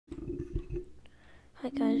Hi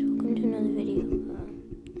guys, welcome to another video.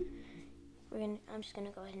 I'm just gonna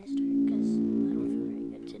go ahead and start because I don't feel very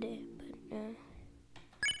good today. But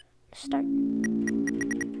let's start.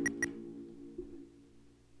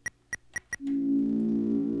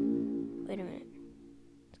 Wait a minute,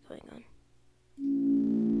 what's going on?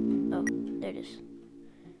 Oh, there it is.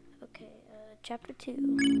 Okay, chapter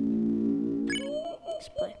 2. Let's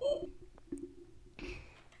play.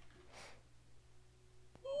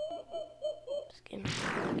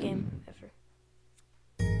 Game ever.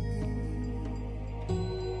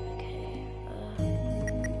 Okay,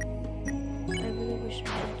 I really wish I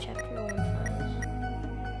had chapter 1 files.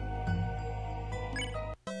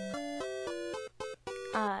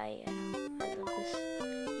 Yeah, I love this.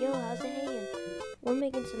 Yo, how's it hanging? We're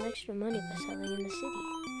making some extra money by selling in the city.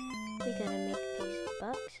 We gotta make these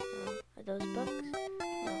bucks. No, are those bucks?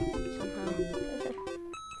 No, somehow.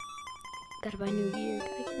 Gotta buy new gear.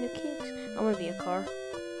 Gotta get new kicks. I wanna be a car.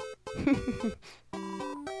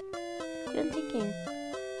 Good thinking.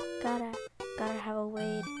 Gotta have a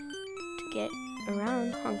way to get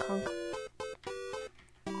around Hong Kong.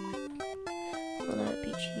 Will that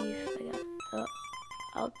be chief?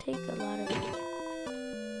 I'll take a lot of.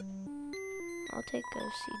 I'll take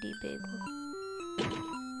a CD bagel.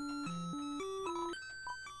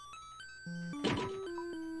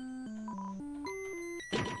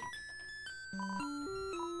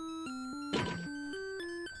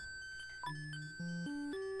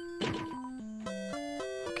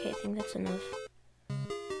 Okay, I think that's enough.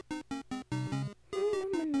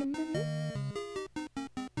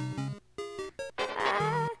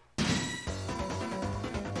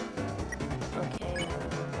 Okay,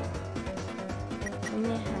 we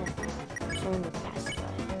may have someone to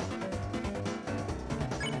pacify.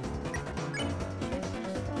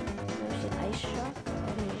 There's an ice shock.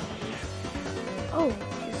 Oh,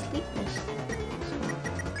 she's sleepless.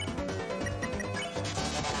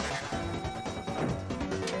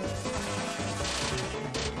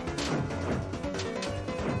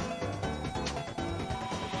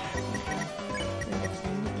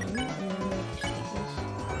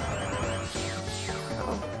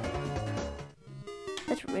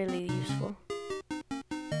 That's really useful.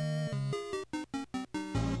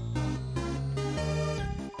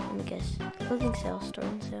 Let me guess. Clothing sale, store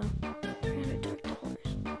and sale. $300.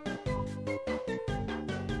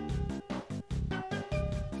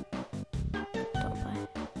 Don't buy.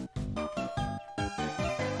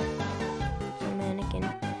 It's a mannequin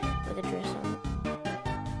with a dress on.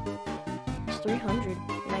 It's $300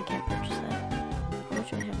 and I can't purchase that. How much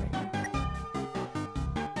do I have right now?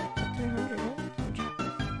 $300, right?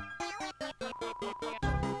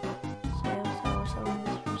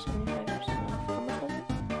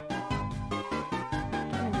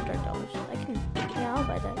 I'll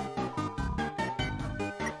buy that.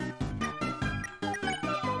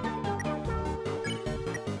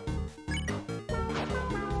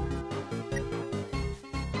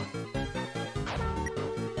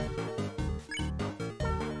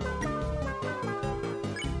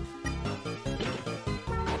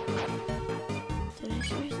 Did I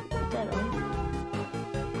seriously put that on?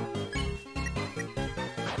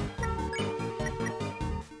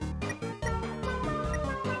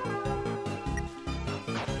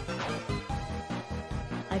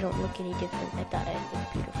 I don't look any different. I thought I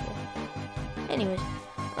looked beautiful. Anyways,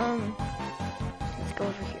 let's go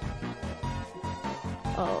over here.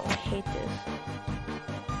 Oh, I hate this.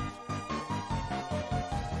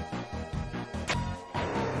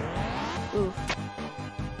 Oof.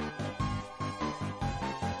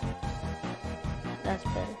 That's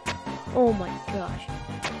better. Oh my gosh.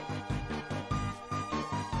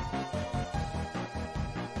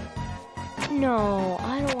 No,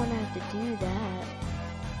 I don't want to have to do that.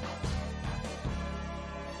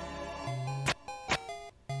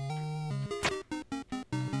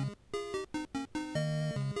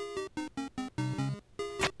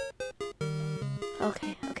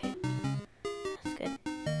 Okay. That's good.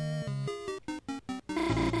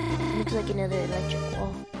 Looks like another electric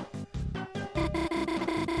wall.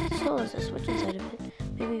 So is a switch inside of it.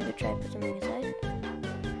 Maybe we could try put something inside.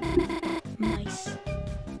 Mice.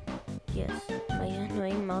 Yes, my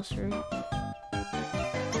annoying mouse room.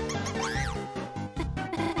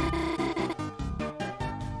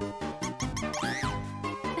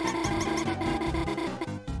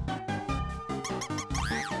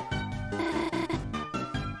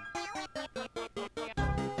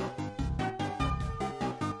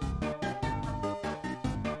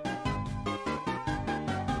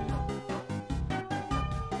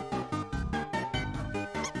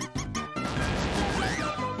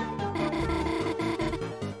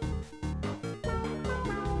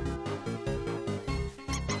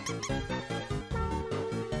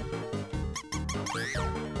 Okay,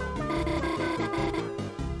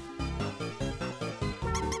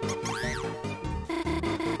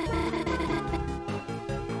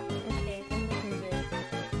 I think this one's it.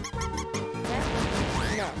 That?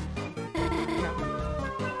 No. No.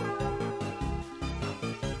 Okay.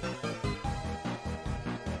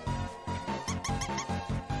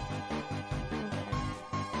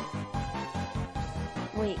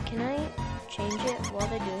 Wait, can I change it while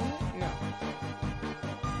they're doing it? No.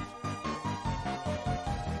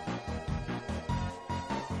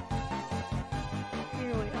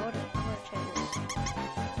 Here, wait, I wanna try this.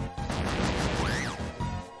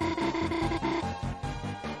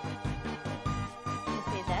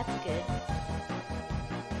 Okay, that's good.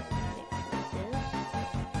 Maybe like this.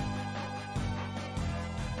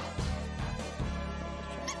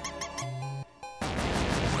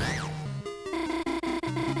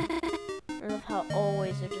 I love how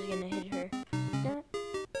always they're just gonna hit her. Yeah.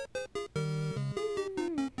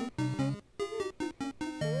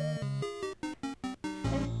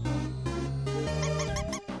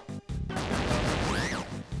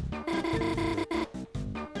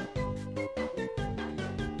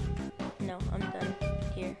 No, I'm done.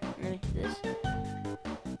 Here, let me do this.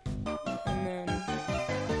 And then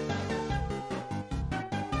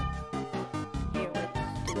here, wait,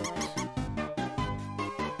 let's do this.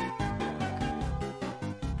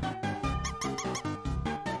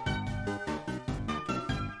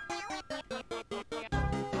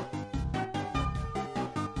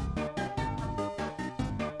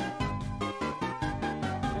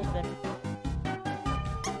 That's better.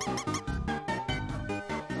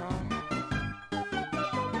 No.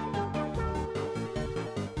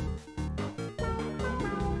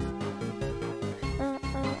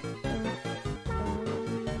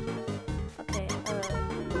 Okay,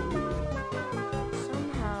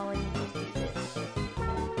 somehow I need to do this.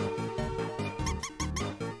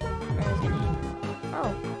 I was gonna hit.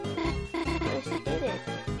 Oh, yes, I did it.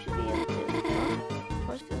 Should be able to. Huh?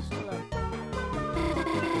 Force feels still up.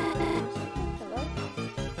 Hello?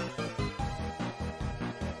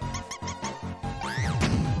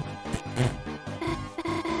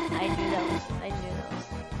 I knew that was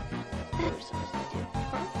what we're supposed to do.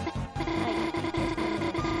 Huh?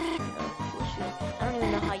 I don't even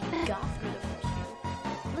know how you got through the force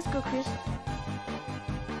field. Let's go, Chris.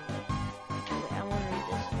 Wait, I want to read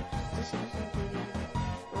this. This is included.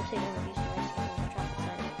 Rotate and release noise signals and traffic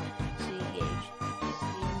signs. See engage.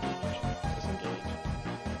 See engage. Disengage.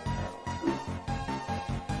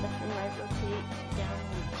 Left and right rotate. Down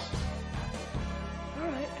release.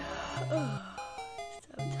 Alright.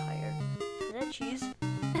 So tired. Is that cheese?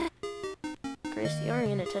 Chris, you aren't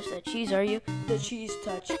gonna touch that cheese, are you? The cheese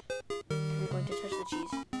touch. I'm going to touch the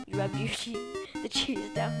cheese. You rub your the cheese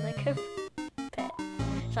down like a pet.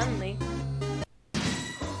 Suddenly.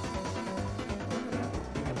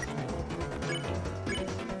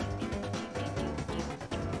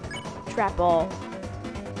 Trap ball.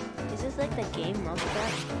 Is this like the game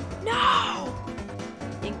Mousetrap? No!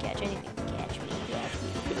 Didn't catch anything. Catch me, catch me.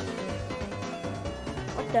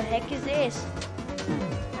 What the heck is this?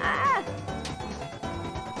 Ah!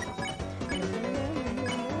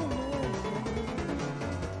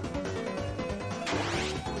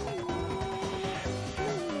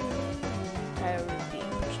 Tire was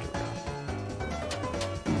being pushed around.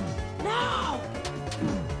 No!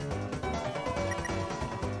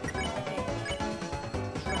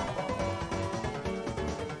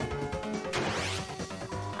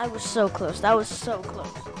 I was so close. That was so close.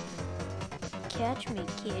 Catch me,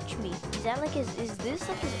 catch me. Is that like is this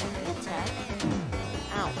like his only attack?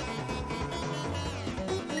 Ow.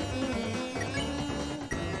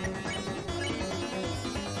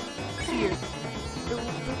 Fear.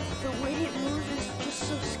 The way it moves is just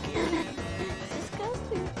so scary. It's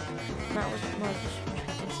disgusting. That was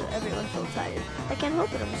distracted, so everyone's so tired. I can't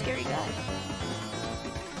help it, I'm a scary guy.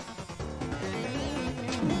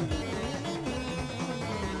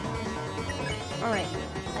 Alright,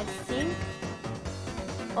 I think...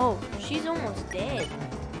 Oh, she's almost dead.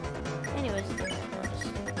 Anyways, I'll just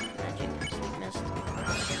magic sleep mist.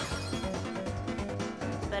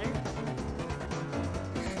 Better?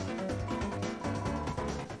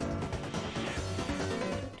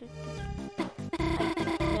 I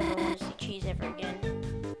never want to see cheese ever again.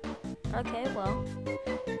 Okay, well,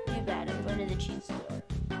 too bad. I'm going to the cheese store.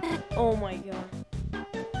 Oh my god.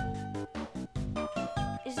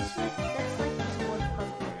 Is this like, that's like this one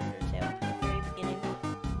puzzle in Undertale at the very beginning.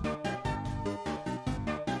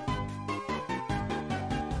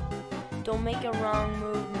 Don't make a wrong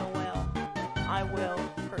move, Noelle. I will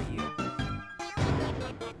hurt you.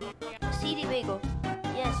 CD bagel.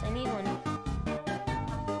 Yes, I need one.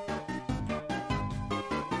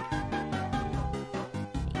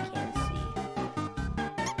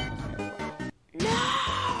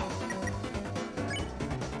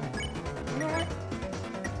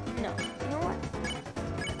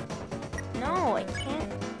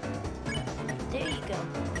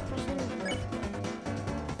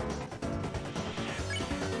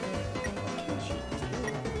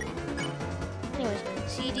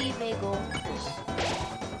 CD bagel.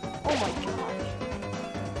 Oh my gosh.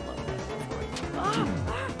 Ah!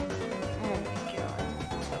 Oh my god.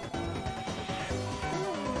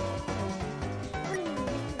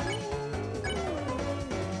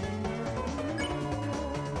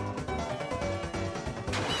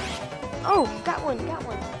 Oh, got one.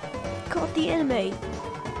 Caught the enemy.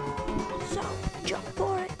 So, jump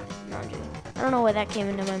for it. No, I'm joking. I don't know why that came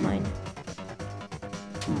into my mind.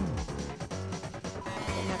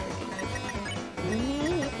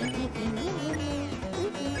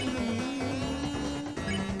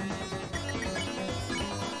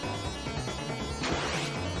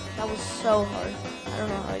 That was so hard. I don't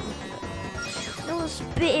know how I can do that. That was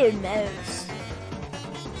spitting mouse.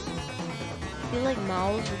 I feel like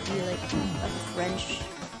mouse would be like a French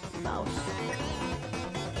mouse.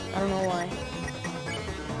 I don't know why.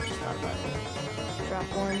 Just thought about it. Drop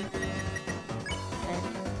one. And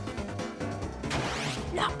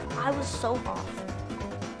no, I was so off.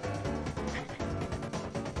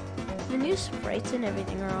 The new sprites and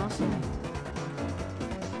everything are awesome.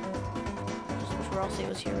 Just wish Rossi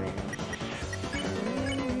was here right now.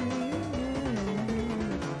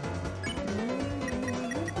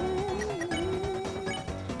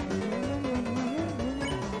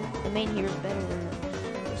 The main hero is better than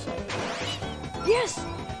the side. Yes!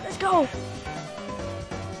 Let's go!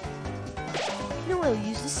 No, I'll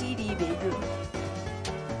use the CD, baby.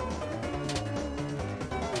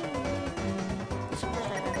 It's the first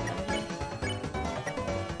time I've ever done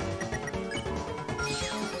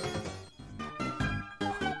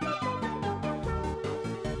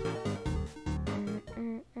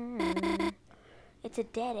it. It's a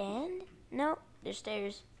dead end? No, there's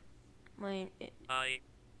stairs. Wait.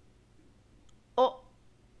 Oh.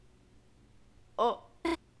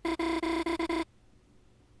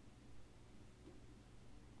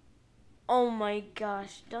 Oh my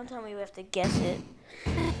gosh. Don't tell me we have to guess it.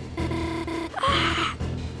 Ah!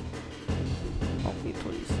 Help me,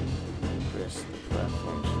 please. Press the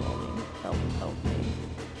platform slowly. Help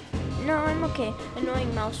me. No, I'm okay.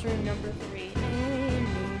 Annoying mouse room number 3.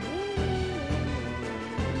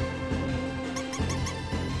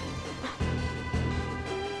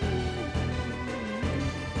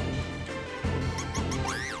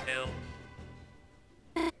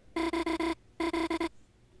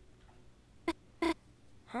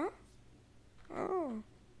 Huh? Oh.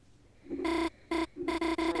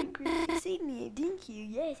 Hi, Chris. You saved me, didn't you?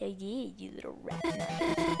 Yes, I did, you little rat.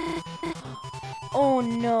 Oh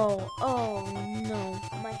no. Oh no.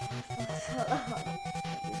 My headphones fell out.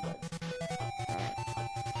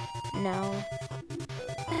 Now,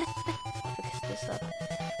 fix this up.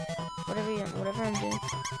 Whatever I'm doing.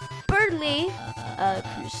 Birdly!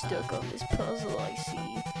 Chris stuck on this puzzle, I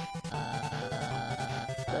see.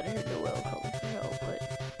 Thought I heard the well calling for help, but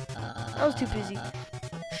I was too busy.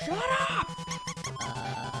 Shut up!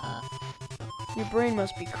 Your brain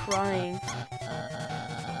must be crying.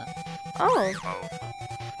 Oh.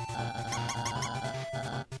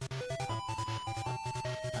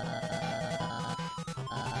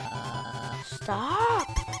 Stop!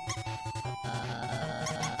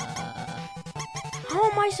 How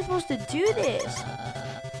am I supposed to do this?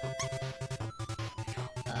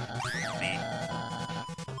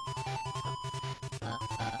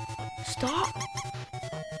 Stop!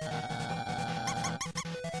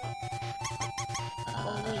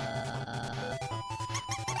 Oh,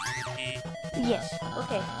 wait. Yes,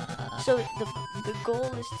 okay. So the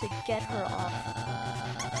goal is to get her off.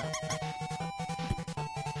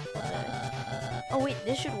 Oh wait,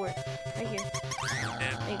 this should work. Right here.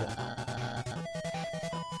 There you go.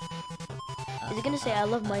 Is it gonna say I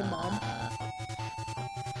love my mom?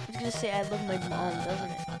 It's gonna say I love my mom,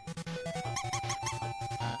 doesn't it?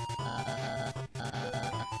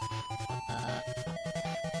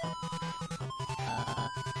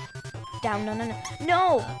 Down, no.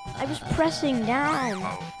 No! I was pressing down.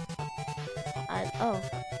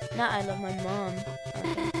 Not I love my mom.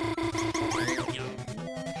 Okay.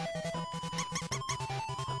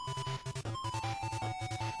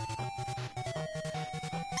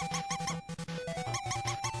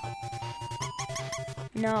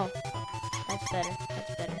 No. That's better.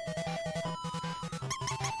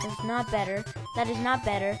 That's not better. That is not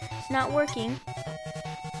better. It's not working.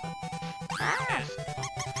 Ah!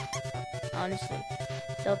 Honestly,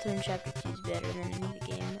 Deltarune Chapter 2 is better than any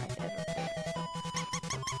game I've ever played.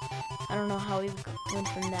 I don't know how we went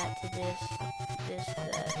from that to this,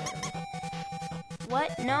 that.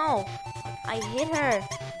 What? No! I hit her!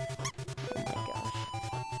 Oh my gosh.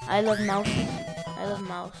 I love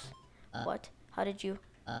mouse. What? How did you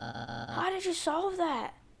solve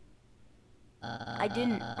that? I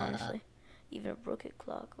didn't, honestly. Even a broken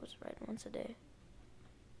clock was right once a day.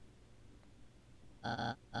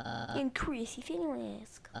 And Chris, if anyone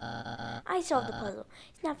asks, I solved the puzzle.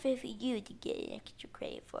 It's not fair for you to get an extra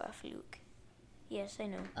credit for a fluke. Yes, I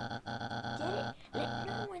know. Get it? Let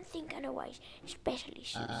no one think otherwise, especially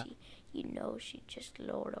Susie. You know she just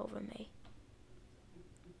lord over me.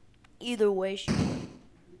 Either way, she would.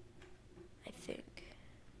 I think.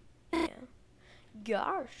 Yeah.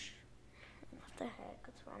 Gosh. What the heck?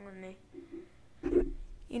 What's wrong with me?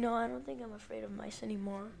 You know, I don't think I'm afraid of mice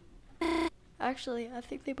anymore. Actually, I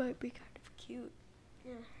think they might be kind of cute.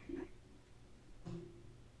 Yeah.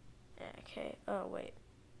 Okay. Oh, wait.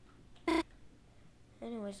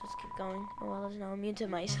 Anyways, let's keep going. Noelle is now immune to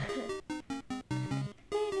mice.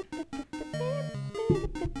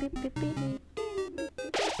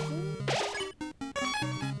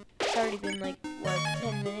 It's already been like, what,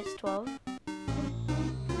 10 minutes, 12?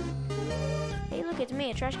 Hey, look, it's me,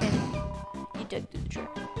 a trash can. You dug through the trash.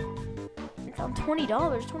 I found $20.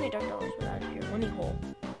 $20 without your money hole.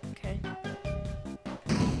 Okay.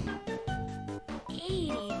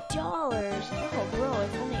 $80? Oh, bro,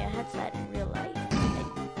 if only I had that in real life.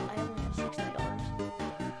 I only have $60.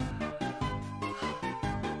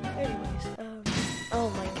 Anyways, oh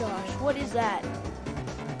my gosh, what is that?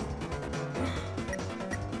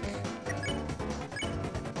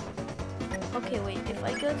 Okay, wait, if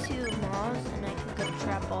I go to Moz and I can go to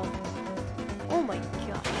Trap Ball. Oh my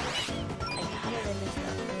gosh. How did I miss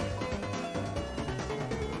that?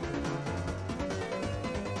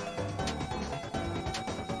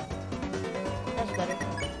 That's better.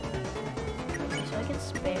 Okay, so I can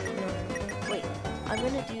spare. No. Wait, I'm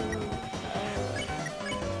gonna do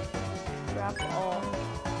Trap All.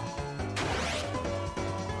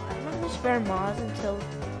 I'm not gonna spare Moz until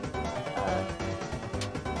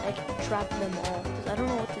I can trap them all, because I don't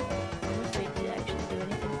know what to do. I'm afraid to actually do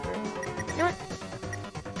anything for... You know what?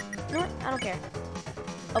 You know what? I don't care.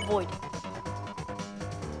 Avoid.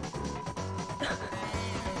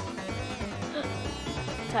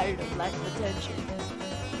 Tired of lack of attention.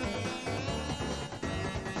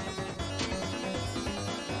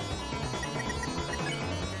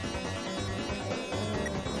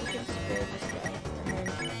 I can spare this guy. And then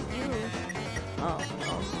you... Oh.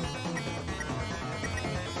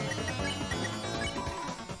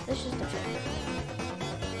 Let's just defend it.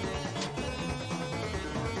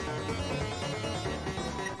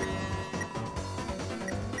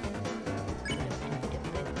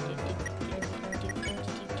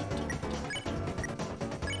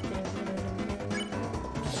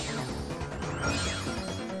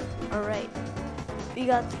 Alright. We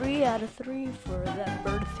got 3 out of 3 for that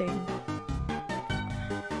bird thing.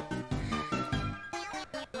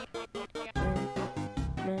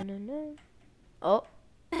 No. Oh.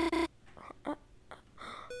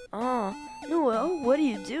 Noelle, what are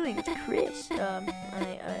you doing? It's Chris.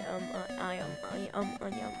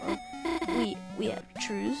 We have a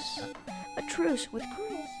truce. A truce with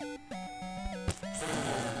Chris.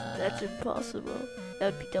 That's impossible.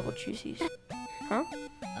 That would be double truces. Huh?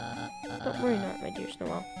 Don't worry not, my dear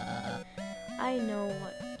Noelle. I know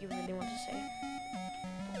what you really want to say.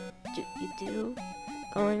 You do?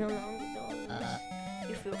 Going along with all this?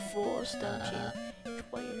 You feel forced, don't you? It's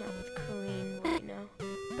why you're not with Corinne right now.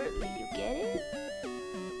 Bertley, you get it?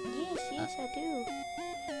 Yes, I do.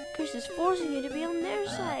 Chris is forcing you to be on their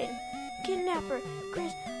side. Kidnapper,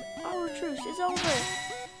 Chris, our truce is over.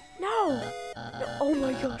 No! Oh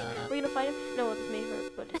my gosh, we're gonna fight him? No, this may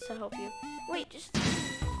hurt, but it's to help you. Wait, just...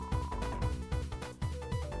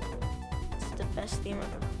 It's the best theme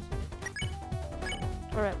ever.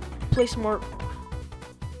 Alright, play smart.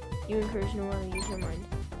 You encourage Noelle to use her mind.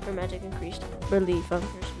 Her magic increased. Relief on her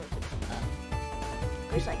smart.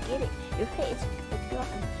 Chris, I get it. Your head is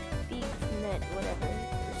gotten big from that whatever.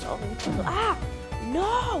 You're solving puzzle. Ah!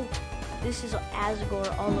 No! This is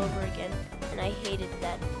Asgore all over again. And I hated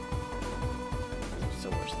that. It was the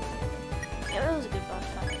worst thing ever. Yeah, that was a good boss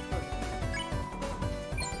fight.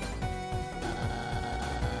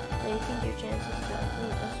 I think your chances to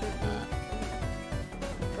upload a certain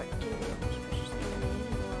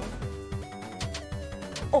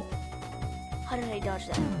Oh! How did I dodge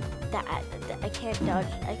that? I can't dodge.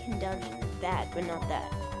 I can dodge that, but not that.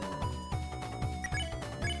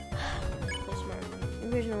 Play smart.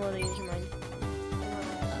 Original will use your mind.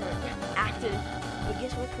 Smart. Active. But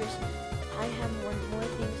guess what, Chris? I have one more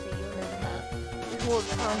things that you'll never have. This whole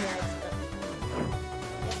comrade stuff.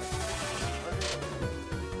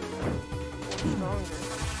 Stronger.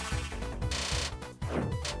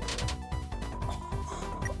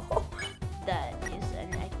 That is,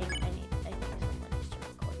 and I think someone needs to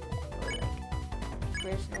record that. Or like,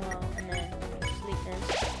 Chris, Noel, and then Sleepness.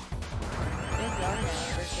 They're gone now,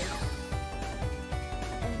 Burgess.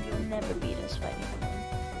 And you'll never beat us fighting them.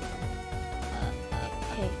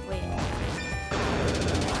 Hey, wait.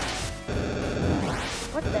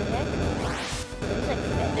 What the heck? There's like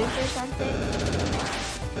feathers or something?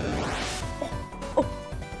 Oh!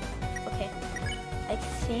 Okay. I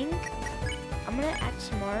think I'm gonna act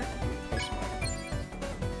smart and play smart.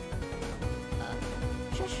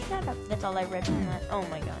 Shut up. That's all I read from that. Oh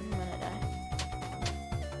my god, I'm gonna die.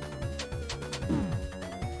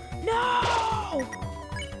 No!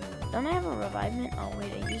 Don't I have a revivement? Oh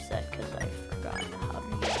wait, I used that because I forgot how to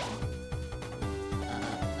use it.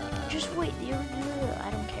 Just wait, I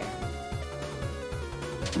don't care.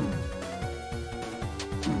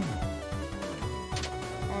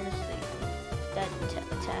 Honestly, that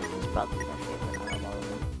attack is probably my favorite out of all of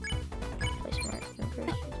them. Play smart.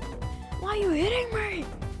 Why are you hitting me?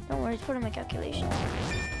 Don't worry, it's part of my calculations.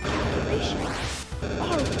 Calculations?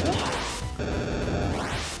 Oh,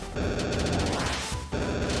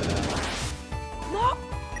 no!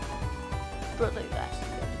 Brother, that's the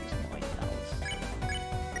good.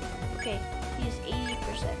 Okay, he is 80%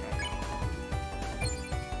 right now.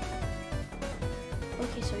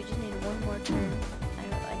 Okay, so we just need one more turn. I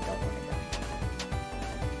don't want to die.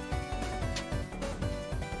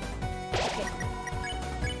 Okay.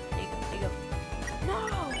 There you go. No!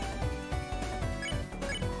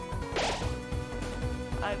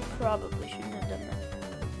 I probably shouldn't have done that.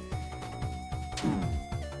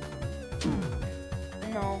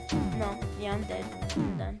 No. Yeah, I'm dead.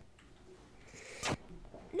 I'm done.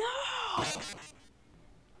 No!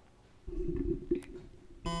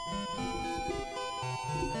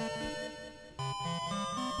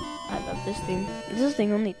 I love this thing.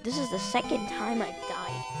 This is the second time I've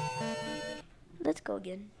died. Let's go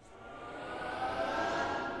again.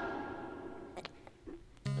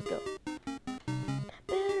 Let's go.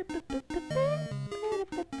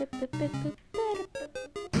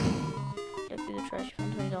 Look through the trash, you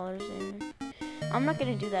found $20 in. I'm not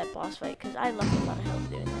gonna do that boss fight because I lost a lot of health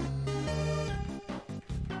doing that.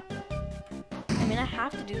 I mean, I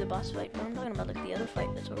have to do the boss fight, but I'm talking about like the other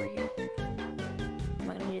fight that's over here. I'm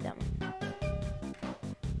not gonna do that one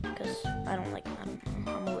because I don't know.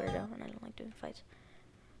 I'm a weirdo and I don't like doing fights.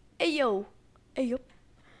 Hey yo.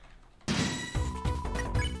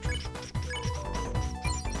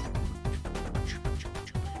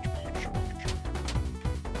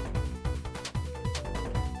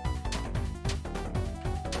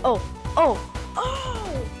 Oh!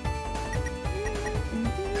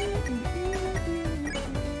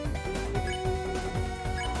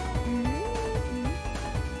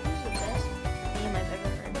 This is the best name I've ever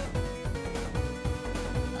heard.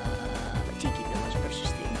 Tiki, the most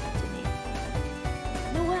precious thing to me.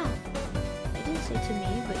 Noel! I didn't say to me,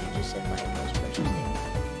 but you just said my most precious thing.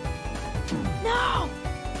 No!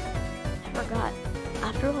 I forgot.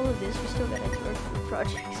 After all of this, we still gotta do our group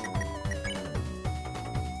projects.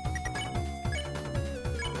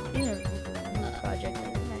 Project. I think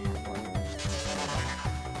I have one.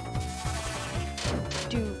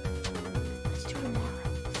 Dude, let's do tomorrow.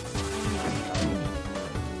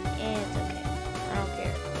 Yeah, it's okay. I don't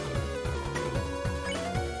care.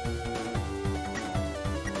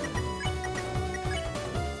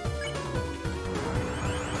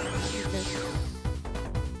 Use this.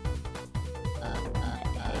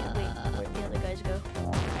 Hey, wait, where'd the other guys go?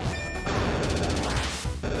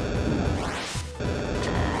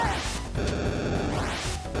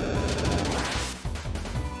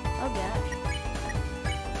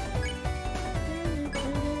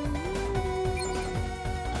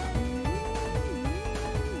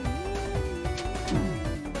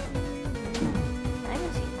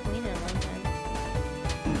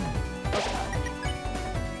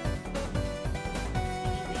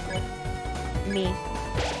 Me.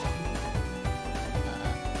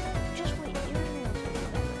 Just wait, you're gonna know what's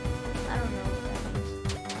better. I don't know what that means.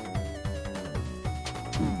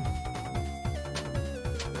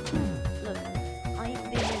 Look, I've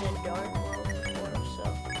been in a dark world before, so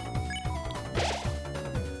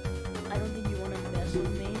I don't think you want to mess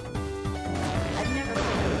with me. I've never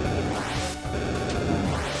played a game before.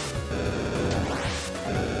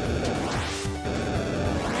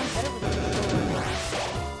 I'm better with the controller.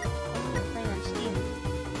 I'm playing on Steam.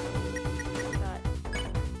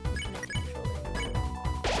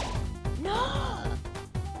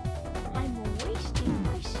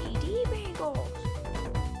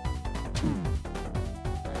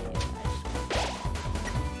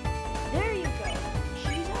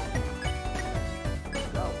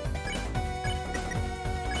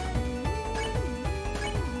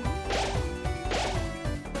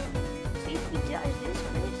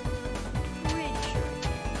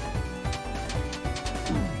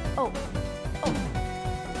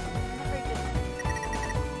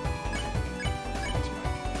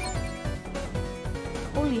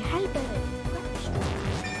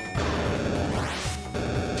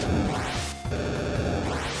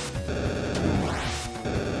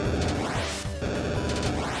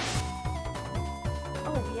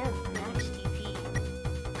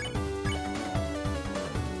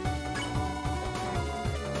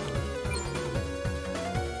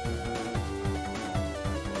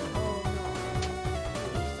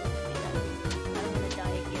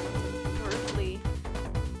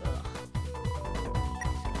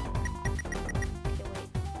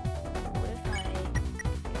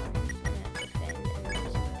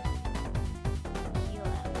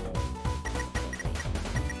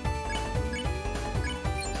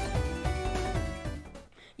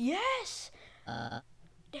 Yes!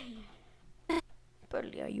 Dang.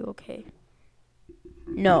 Buddy, are you okay?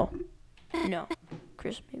 No. No.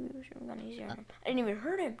 Chris, maybe we should have gone easier on him. I didn't even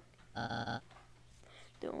hurt him.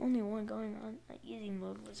 The only one going on easy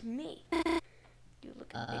mode was me. You look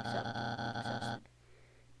exhausted.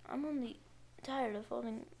 I'm only tired of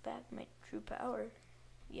holding back my true power.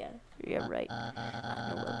 Yeah, right.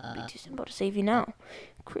 I know it would be too simple to save you now.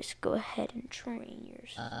 Chris, go ahead and train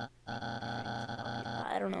yours.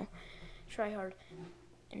 I don't know. Try hard.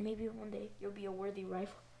 And maybe one day you'll be a worthy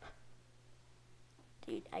rival.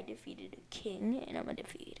 Dude, I defeated a king, and I'm gonna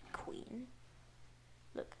defeat a queen.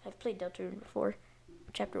 Look, I've played Deltarune before.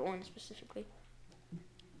 Chapter 1 specifically.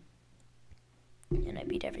 And I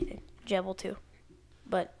beat everything. Jebel too.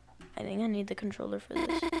 But I think I need the controller for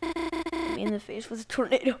this. Hit me in the face with a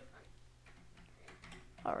tornado.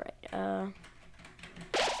 Alright,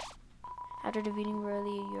 after defeating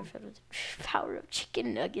Burley, you're filled with the power of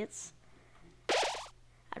chicken nuggets.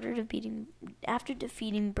 After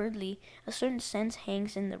defeating Birdly, a certain sense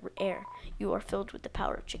hangs in the air. You are filled with the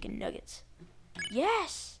power of chicken nuggets.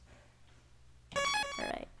 Yes!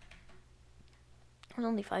 Alright. It was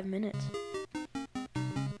only 5 minutes.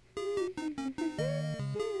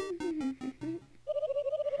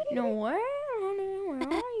 No, where are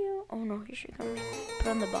you? Oh no, here she comes. Put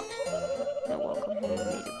on the box. No, welcome home, made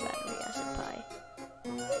of battery acid pie.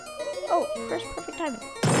 Oh, first perfect timing.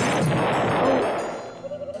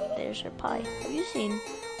 Oh, there's her pie. Have you seen?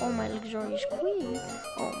 Oh, my luxurious queen.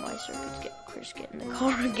 Oh, my circuits. Chris, get in the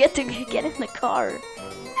car. Get in the car.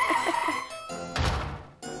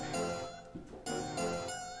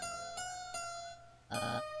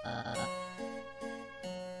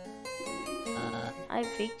 I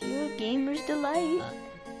faked you a gamer's delight.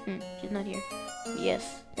 She's not here.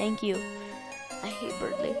 Yes, thank you. I hate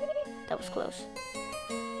Birdly. That was close.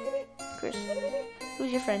 Chris,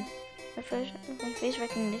 who's your friend? My face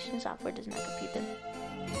recognition software does not compute them.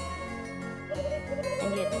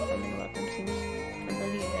 And yet, someone welcome seems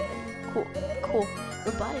familiar. Cool.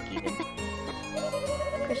 Robotic even.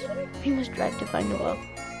 Chris, we must drive to find the well.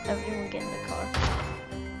 Everyone get in the car.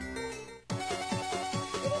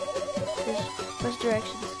 Chris, press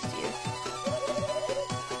directions to steer.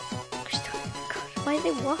 Chris, why are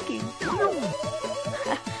they walking?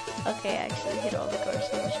 Okay, I actually hit all the cars.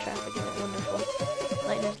 So much traffic, isn't it wonderful?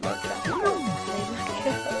 Lightning's low traffic.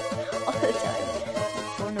 All the time.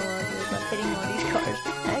 For no while, he was not hitting all these cars.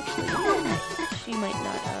 Actually, she might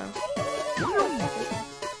not,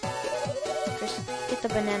 Chris, get the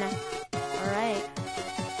banana. Alright.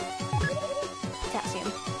 Potassium.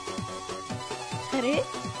 Is that it?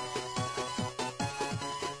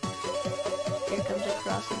 Here comes a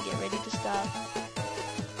crossing. Get ready to stop.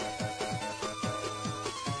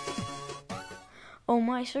 Oh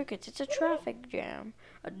my circuits, it's a traffic jam.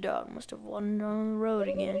 A dog must have wandered on the road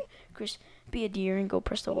again. Chris, be a deer and go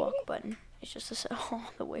press the walk button. It's just a set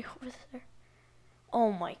all the way over there.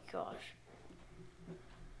 Oh my gosh.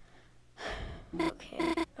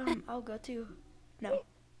 Okay, I'll go too. No,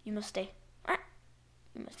 you must stay.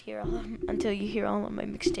 You must hear all of them until you hear all of my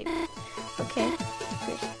mixtape. Okay,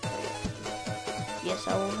 Chris, hurry up. Yes,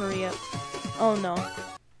 I will hurry up. Oh no.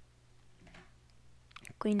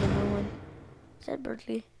 Queen number 1. Said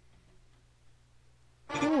Berkeley.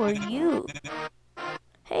 Who are you?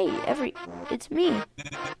 Hey, it's me.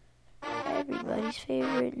 Everybody's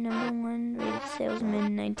favorite #1 rated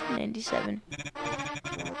salesman, 1997.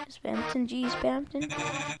 Spampton, Spampton.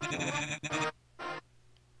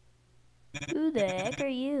 Who the heck are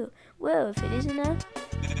you? Well, if it isn't a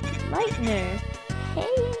Lightner.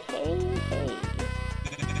 Hey.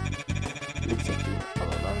 Looks like you were all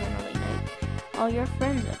alone on a late night. All your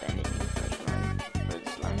friends abandoned you for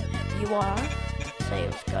this line. You are?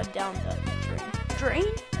 Sales got down the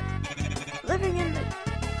drain? Living in the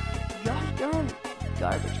gosh-darn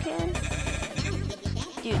garbage can?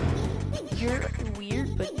 Dude, you're weird,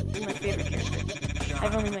 but you're my favorite character.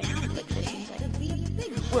 I've only met you like 15 seconds.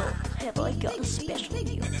 Well, have I got a special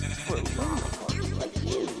deal for lonely hearts like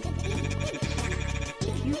you?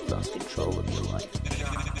 If you've lost control of your life,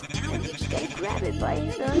 then you just gotta grab it by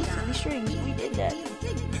the silly strings. We did that.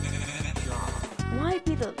 Why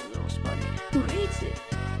be the little sponge who hates it?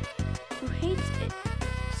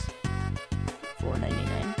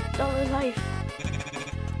 $4.99 life.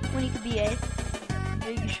 When you could be a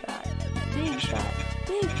big shot.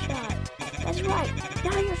 That's right.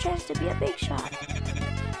 Now your chance to be a big shot.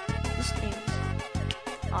 This thing's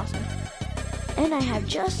awesome. And I have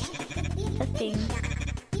just the thing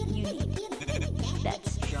you need.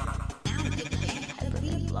 That's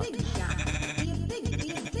hyperlink block.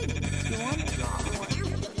 You want it?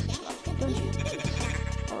 Don't you?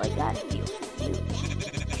 Well, I got deals for you.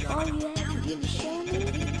 All you have to do is show me.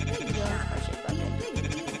 You're on Hardship Project.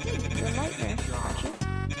 You're a lightner, aren't you?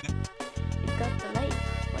 You've got the light.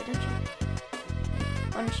 Why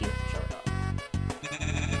don't you show it off?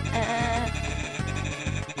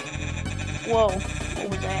 Whoa, what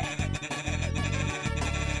was that?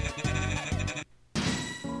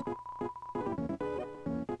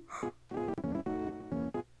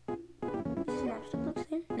 This map still looks the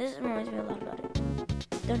same? This reminds me a lot about it.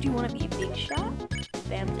 Don't you want to be a big shot?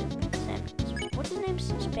 Spamton. What's his name?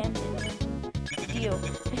 Spamton. Deal.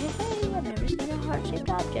 Hey, I've never seen a heart-shaped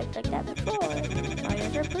object like that before. My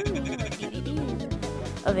ears are booming like DVDs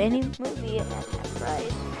of any movie at half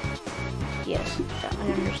price. Yes,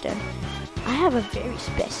 I understand. I have a very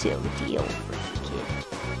special deal for you, kid.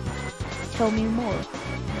 Tell me more. I'm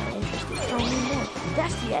not interested. Tell me more.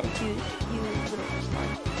 That's the attitude, you little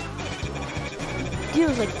slime.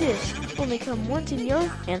 Deals like this only come once in your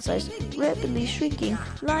hand-sized, rapidly shrinking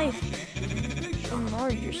life.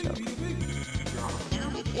 Enlarge yourself.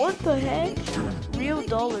 What the heck? Real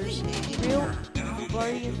dollars. Real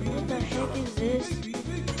bargains. What the heck is this? Is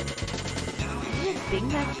it Big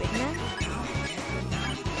Mac? Big Mac?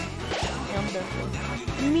 Yeah, I'm done for.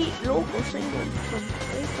 Meet local singles from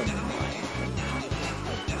away from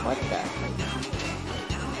what the?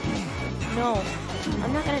 No,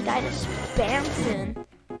 I'm not gonna die to Spamton.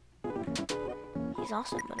 He's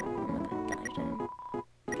awesome, but I'm not gonna die to him.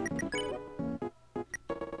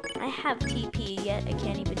 I have TP, yet I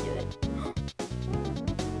can't even do it.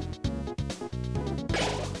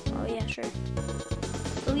 Oh yeah, sure.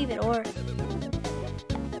 Believe it or...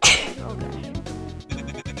 oh gosh.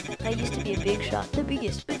 I used to be a big shot, the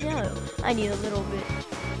biggest, but now I need a little bit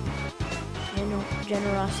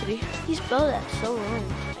generosity. He spelled that so wrong,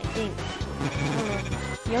 I think. I don't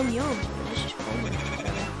know. Yum yum. Delicious homework.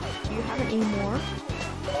 Whatever. Do you have any more?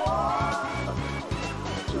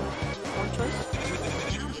 One choice?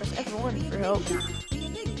 Press F1 for help.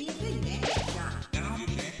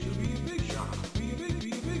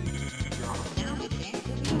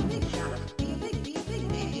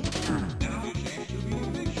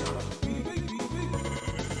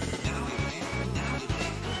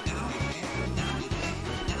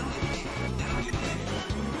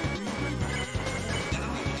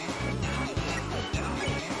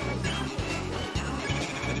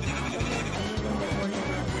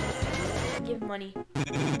 Money.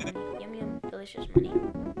 Yum yum, delicious money.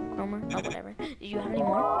 Cromer, oh whatever. Did you have any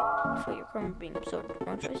more? I feel your Cromer being absorbed.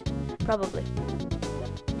 Wrong choice? Probably.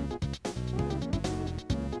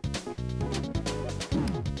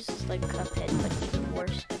 This is like Cuphead, but even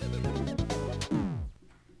worse.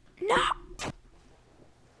 No!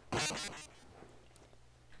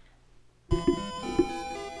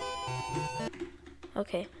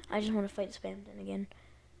 Okay, I just want to fight Spamton again.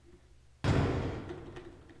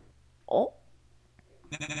 Oh!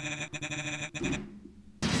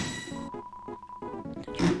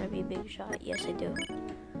 Don't you want to be a big shot? Yes, I do.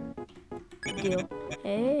 Deal.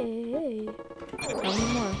 Hey. Tell me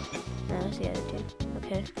more. No, that's the attitude.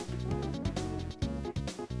 Okay.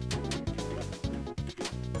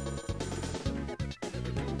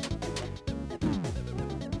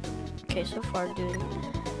 Okay, so far doing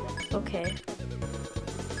okay.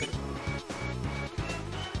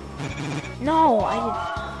 No, I didn't.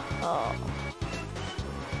 Oh.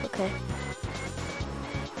 Okay.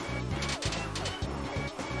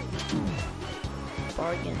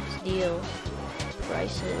 Bargains, deals,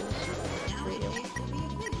 prices, real.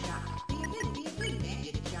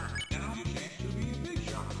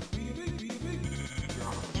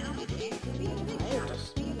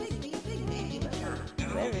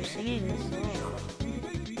 Whoever's singing this song,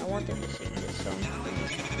 I want them to sing this song for me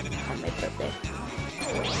on my birthday.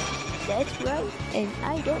 That's right, and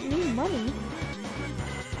I don't need money.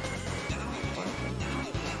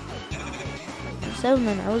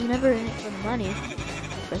 Settlement, I was never in it for the money.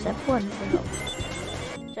 Press F1 for help.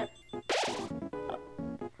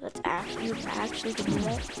 That's actually, you actually can do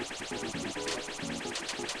that.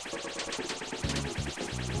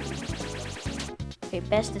 Okay,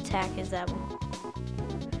 best attack is that one.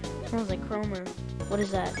 Smells like Cromer. What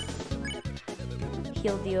is that?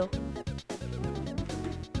 Heal deal.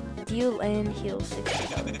 Deal and heal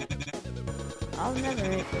 $60. I was never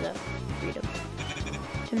in it for that freedom.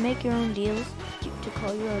 To make your own deals, to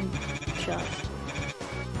call your own shots.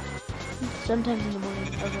 Sometimes in the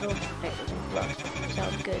morning, a little fluff.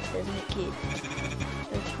 Sounds good, doesn't it, kid?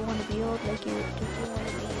 Don't you want to be old like you? Don't you want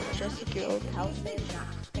to be just like your old house?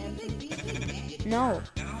 No,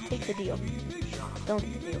 take the deal. Don't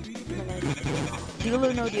take the deal. I'm not gonna take the deal. Deal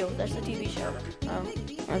or no deal? That's the TV show. Oh,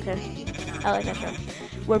 okay. I like that show.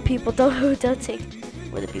 where people don't who don't take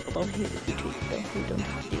where the people don't who don't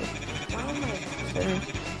do. Why am I certain?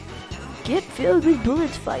 Get filled with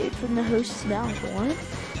bullets fired from the host's mouth. What?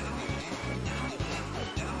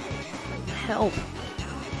 Help.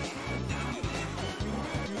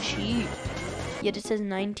 Cheap. Yet it says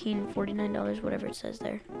 $19.49, whatever it says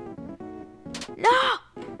there. No!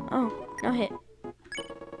 Oh, no hit.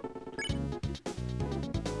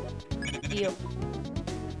 Deal.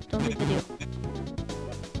 Don't take the deal.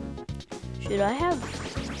 Should I have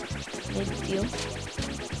made the deal?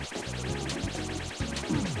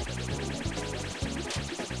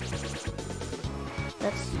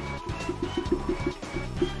 That's...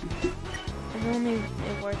 I've only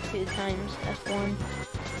it worked 2 times. F1.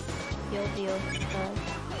 Deal.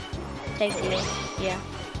 Take deal. Yeah.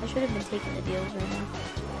 I should have been taking the deals right now.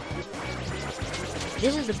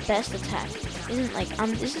 This is the best attack. Isn't like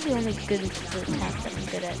this is the only good attack that I'm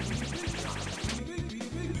good at.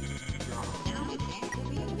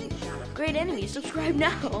 Great enemy, subscribe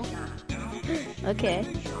now. Okay.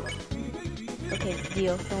 Okay,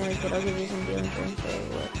 deal. Don't worry, kid. I'll give you some deal insurance.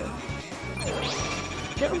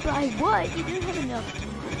 Don't buy what? You don't have enough.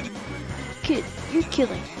 Kid, you're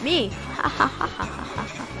killing me. Ha ha ha ha ha ha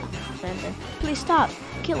ha. Samson, please stop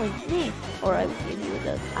killing me, or I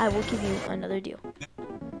will give you another deal.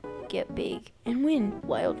 Get big and win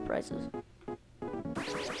wild prizes.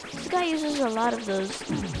 This guy uses a lot of those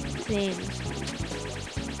things.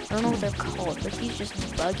 I don't know what they're called, but he's just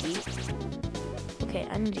buggy. Okay,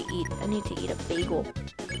 I need to eat. I need to eat a bagel.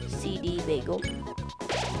 CD bagel.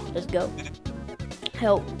 Let's go.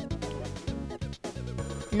 Help.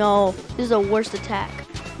 No, this is the worst attack.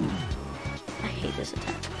 I hate this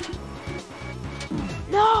attack.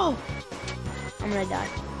 No! I'm gonna die.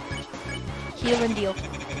 Heal and deal.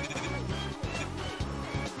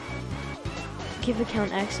 Give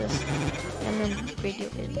account access. And then radio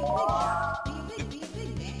kid.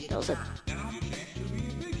 That was it.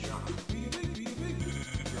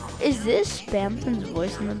 Is this Spamton's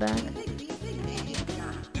voice in the back?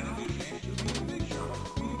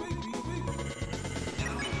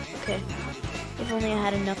 Okay. If only I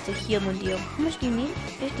had enough to heal and deal. How much do you need?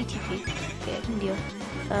 50 TP. Okay, I can deal.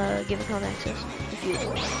 Give account access. Refuse.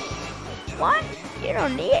 What? You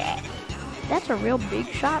don't need it. That's a real big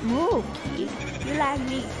shot move, kid. You're like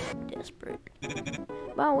me. Desperate.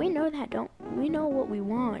 Well, we know that, don't we? Know what we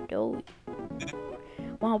want, don't we?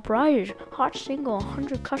 Wow, prize. Hot single,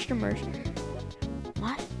 100 customers.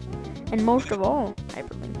 What? And most of all,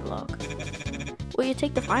 hyperlink block. Will you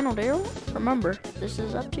take the final deal? Remember, this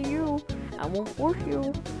is up to you. I won't force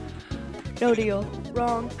you. No deal.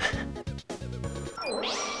 Wrong.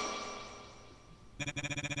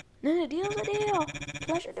 No, deal's a deal.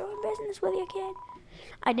 Pleasure doing business with you, kid.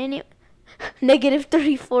 I didn't even... Negative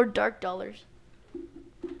 34 dark dollars.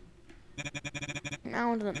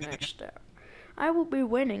 Now to the next step. I will be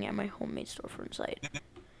winning at my homemade storefront site.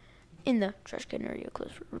 In the trash can area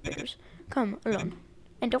closed for repairs. Come along.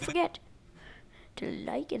 And don't forget to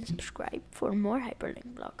like and subscribe for more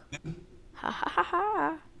hyperlink block. Ha ha ha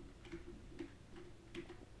ha.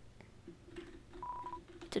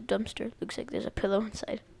 It's a dumpster. Looks like there's a pillow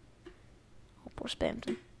inside. Oh, poor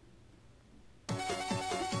Spamton.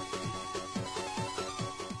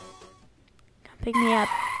 Come pick me up.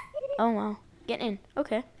 Oh wow. Get in.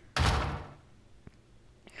 Okay.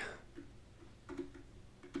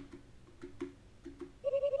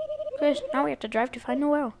 Chris, now we have to drive to find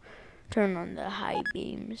Noelle. Turn on the high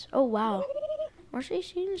beams. Oh wow. Once she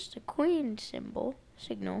sees the queen signal,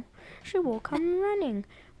 she will come running.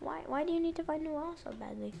 Why do you need to find Noelle so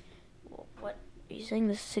badly? Well, what? Are you saying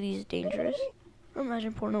the city is dangerous?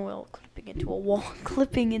 Imagine poor Noelle clipping into a wall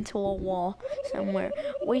somewhere,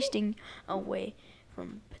 wasting away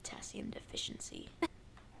from potassium deficiency.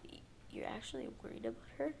 You're actually worried about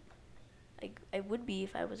her? I would be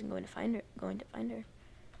if I wasn't going to find her.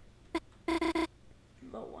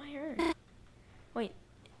 But why her? Wait,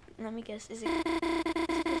 let me guess. Is it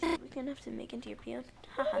weak enough to make into your peon?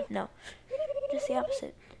 Haha, no. Just the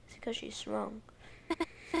opposite. It's because she's strong.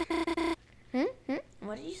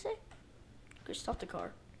 What did you say? Chris, stop the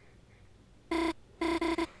car.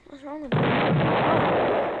 What's wrong with it?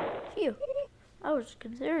 Oh, phew. I was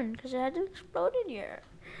concerned because it hadn't exploded yet.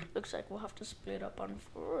 Looks like we'll have to split up on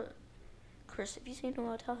 4. Chris, if you say no,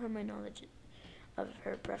 I'll tell her my knowledge of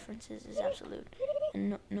her preferences is absolute,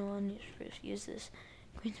 and no one refuse this.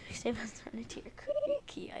 Queen's mixtape has turned into your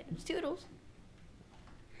key items. Toodles.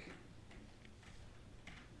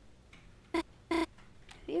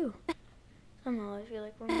 Phew. Somehow I feel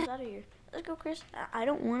like we're almost out of here. Let's go, Chris. I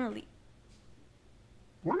don't want to leave.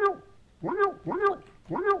 What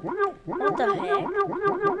the heck?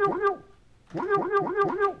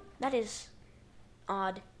 is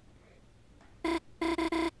odd.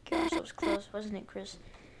 Gosh, that was close, wasn't it, Chris?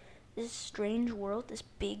 This strange world, this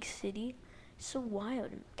big city, so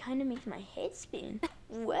wild. It kind of makes my head spin.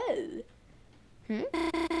 Whoa.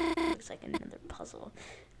 Looks like another puzzle.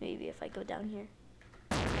 Maybe if I go down here.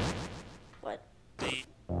 What?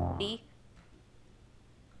 B?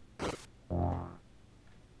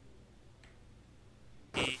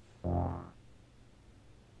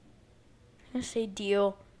 I'm gonna say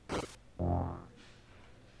deal.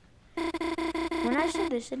 When I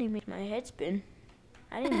said the city made my head spin,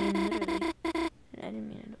 I didn't mean literally. I didn't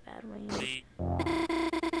mean it in a bad way.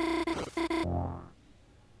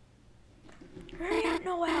 Hurry up,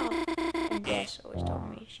 Noelle! And Jess always told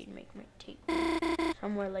me she'd make me take me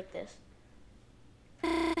somewhere like this.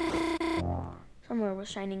 Somewhere with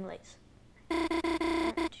shining lights.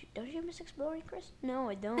 Don't you miss exploring, Chris? No,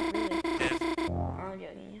 I don't, really. I'm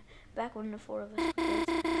joking. Yeah. Back when the four of us were kids,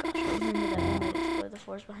 gosh, I remember that we might explore the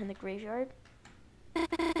forest behind the graveyard. You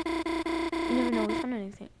never know we found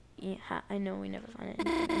anything. Yeah, I know we never found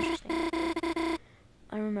anything interesting.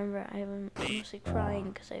 I remember I was mostly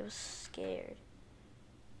crying because I was scared.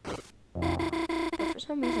 But for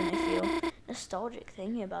some reason I feel nostalgic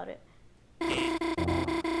thinking about it.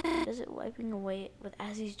 Does it wiping away with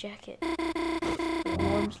Azzy's jacket? With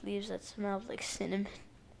warm sleeves that smelled like cinnamon.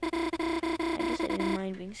 I guess I didn't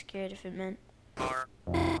mind being scared if it meant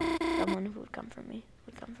someone who would come for me.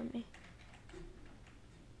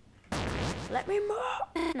 Let me move!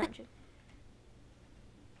 No, I'm joking.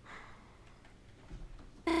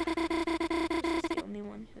 This is the only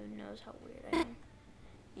one who knows how weird I am.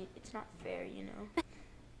 It's not fair, you know.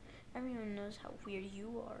 Everyone knows how weird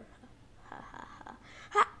you are. Ha ha ha.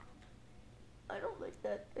 Ha! I don't like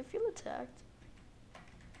that. I feel attacked.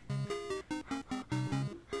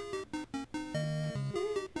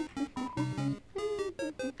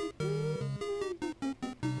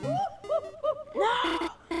 No!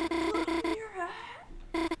 Put on your hat.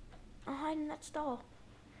 I'll hide in that stall.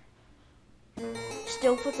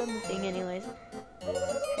 Still puts on the thing anyways.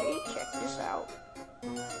 Hey, check this out.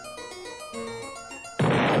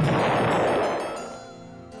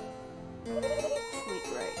 Sweet,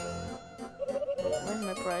 right. Where's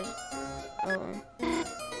my prize? Oh,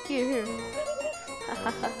 here.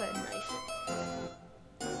 Nice.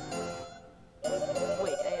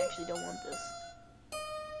 Wait, I actually don't want this.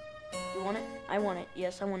 You want it? I want it.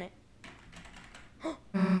 Yes, I want it.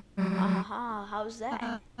 Haha, how's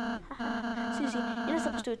that? Susie, you're not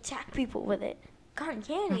supposed to attack people with it. Cotton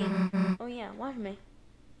candy? Oh yeah, watch me.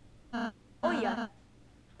 Oh yeah.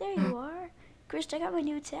 There you are. Chris, check out my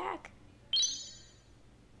new attack.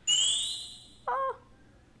 Oh.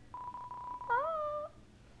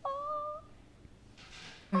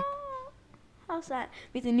 How's that?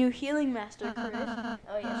 Meet the new healing master, Chris.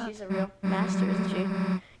 Oh yeah, she's a real master, isn't she?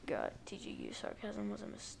 God, teaching you sarcasm was a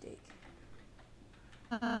mistake.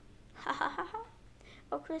 Ha ha ha ha.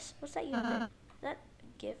 Oh, Chris, what's that you have there? Is that a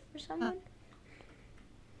gift for someone?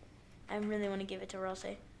 I really want to give it to Rose.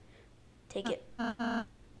 Take it. Huh?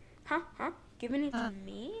 Giving it to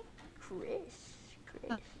me? Chris.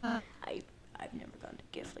 I've never gotten a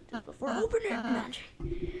gift like this before. Open it!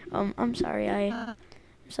 I'm sorry. I'm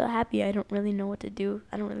so happy. I don't really know what to do.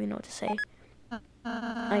 I don't really know what to say.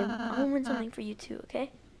 I'll win something for you too,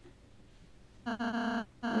 okay?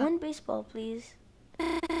 One baseball, please.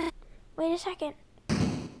 Wait a second.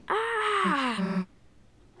 Ah!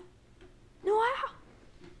 No, ow!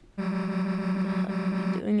 What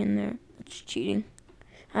are you doing in there? That's cheating.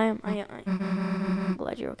 I'm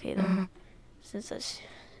glad you're okay though. Since that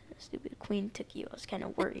stupid queen took you, I was kind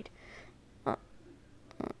of worried.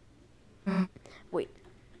 Wait.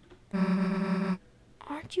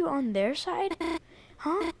 Aren't you on their side?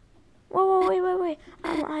 Huh? Whoa, wait.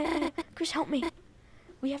 Chris, help me.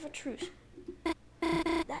 We have a truce.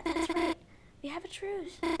 That's right. We have a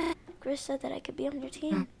truce. Chris said that I could be on your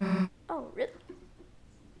team. Oh, really?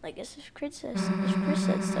 I guess if Chris said so,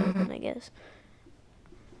 then I guess.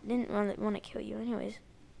 Didn't want to kill you anyways.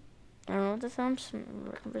 I don't know what the thumbs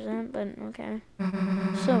represent, but okay.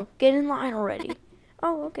 So, get in line already.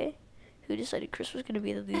 Oh, okay. Who decided Chris was going to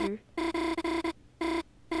be the leader?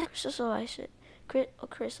 Chris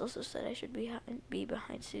also said I should be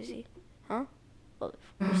behind Susie. Huh? Well,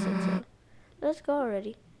 if Chris said so. Let's go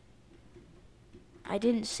already. I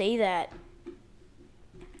didn't say that.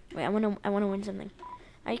 Wait, I want to win something.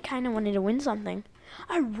 I kind of wanted to win something.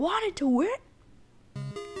 I wanted to win.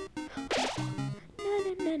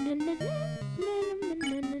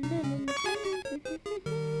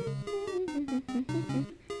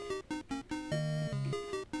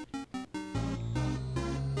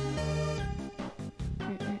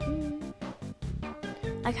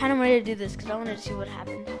 I kind of wanted to do this because I wanted to see what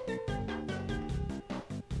happened.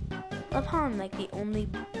 Love how I'm like the only...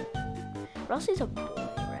 Rossi's a boy,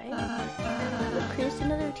 right? Look, Chris,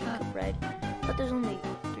 another teacup ride. But there's only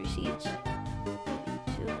 3 seats. Maybe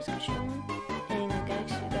 2 of us could share one. Anyway,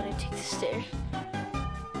 guys, we gotta take the stairs.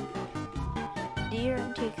 Deer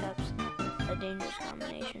and teacups. A dangerous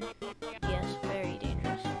combination. Yes, very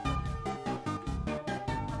dangerous.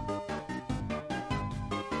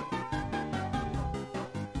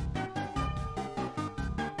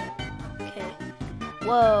 Okay.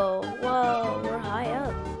 Whoa, whoa, we're high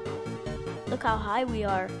up. Look how high we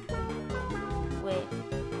are. Wait.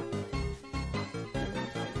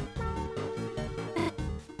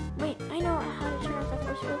 Wait, I know how to turn off that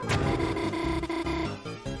force field.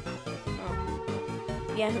 Oh.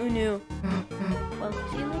 Yeah, who knew? Well,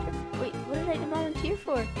 see you later. Wait, what did I volunteer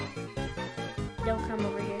for? Don't come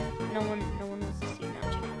over here. No one wants to see now.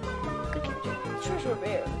 Good character. Treasure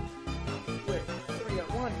bear. We're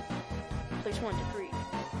 3-on-1. Place 1 to 3.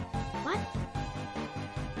 What?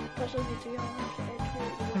 Plus over 3-on-1 to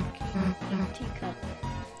enter teacup.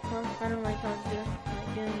 Well, I don't like how it's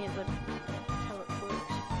doing it, but that's how it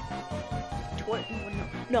works.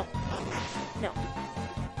 No.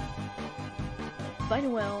 Find a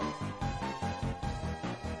well.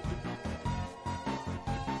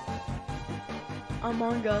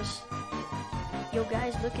 Among Us. Yo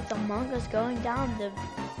guys, look, it's Among Us going down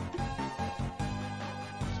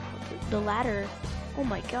the ladder. Oh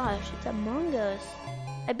my gosh, it's Among Us.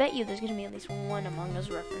 I bet you there's gonna be at least one Among Us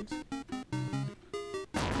reference.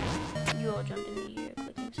 You all jumped into your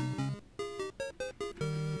clickings.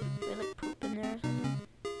 They like poop in there or something.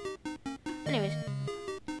 Anyways.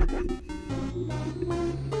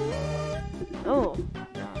 Oh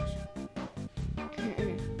gosh.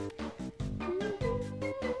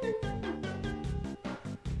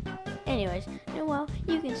 Anyways, well,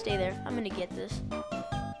 you can stay there. I'm gonna get this.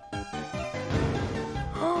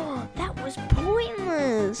 Oh, that was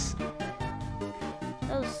pointless.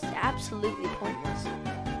 That was absolutely pointless.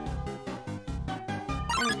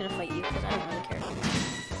 I'm just gonna fight you because I don't really care.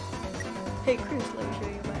 Hey Chris, let me show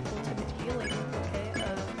you my ultimate healing.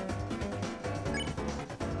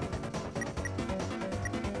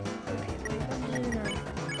 Okay, wait, I'm doing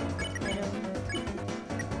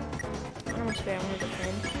I don't want to spare, I want to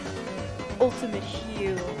defend. Ultimate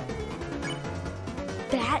heal.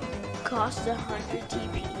 That costs 100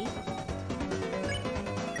 TP.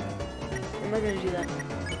 I'm not gonna do that. I'm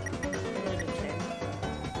gonna defend.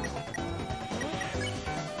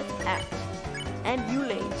 Let's act.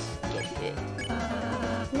 Ambulance. Get hit.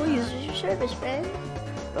 We'll use your service, friend.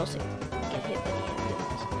 Rossi, get hit by the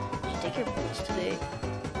ambulance. You should take your bullets today.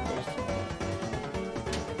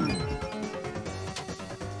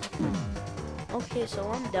 Okay, so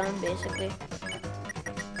I'm done basically.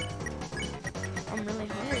 I'm really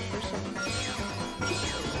hungry for some.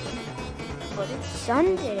 But it's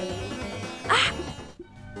Sunday. Ah!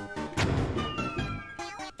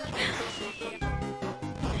 I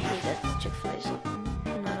hate that Chick-fil-A's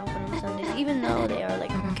not open on Sundays, even though they are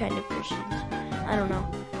like kind of Christians. I don't know.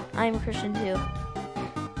 I'm a Christian too.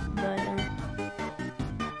 But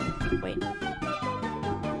wait.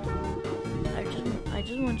 I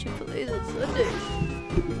just want Chick-fil-A's on Sunday.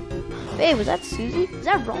 Babe, was that Susie? Is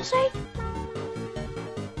that Rossi?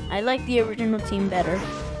 I like the original team better.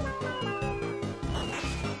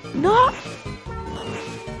 No!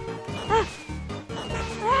 Ah!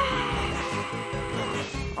 Ah!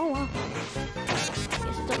 Oh wow. Yes,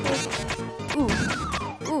 it's okay. Ooh.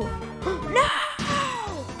 Ooh. No!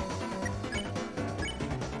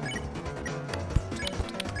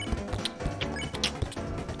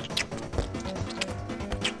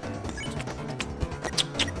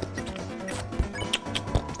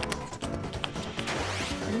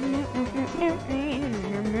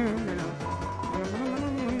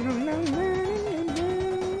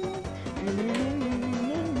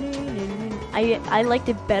 I liked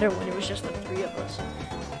it better when it was just the 3 of us.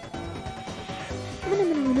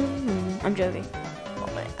 I'm joking.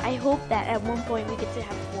 But I hope that at one point we get to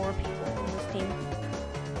have 4 people on this team.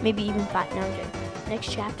 Maybe even 5. No, I'm joking.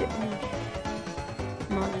 Next chapter.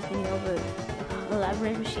 Mom is thinking over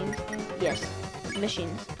elaborate machines. Yes,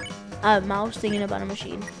 machines. Mouse thinking about a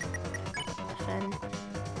machine. Defend.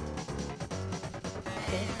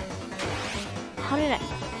 Okay. How did I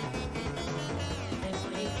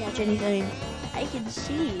didn't catch anything? I can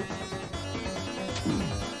see.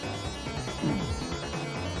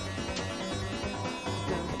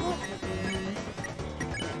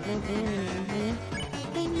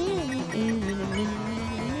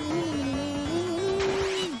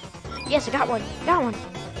 Yes, I got one. Got one.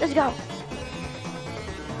 Let's go.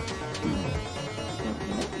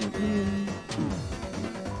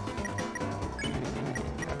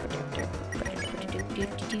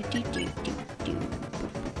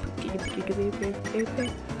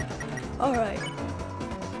 Alright.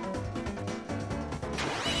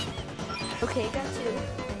 Okay, got two.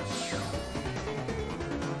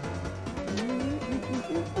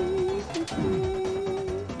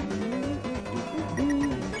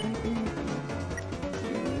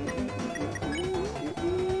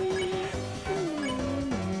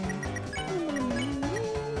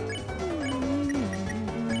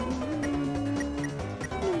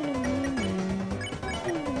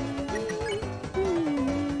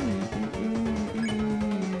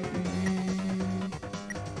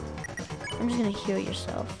 I'm just gonna heal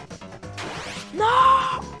yourself.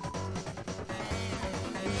 No!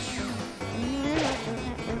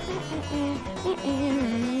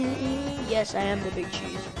 Yes, I am the big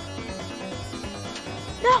cheese.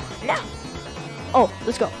 No, no! Oh,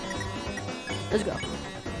 let's go. Let's go.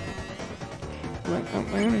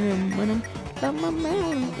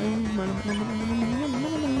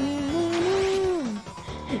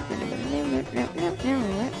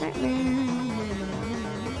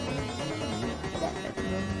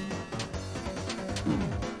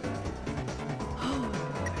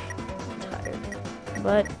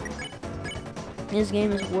 But this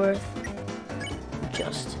game is worth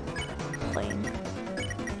just playing.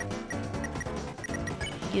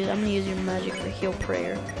 I'm gonna use your magic for heal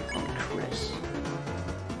prayer on Chris.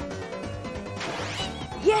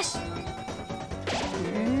 Yes!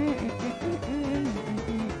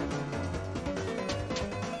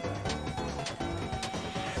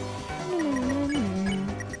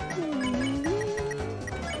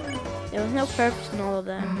 There was no purpose in all of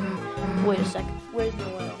that. Wait a second. Where's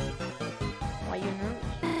Noel? Why you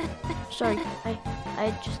nervous? Sorry,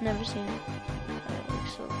 I just never seen it.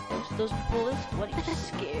 So those bullets. What, are you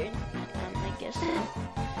scared? I guess so.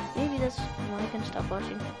 Maybe that's why I can stop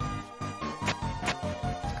watching.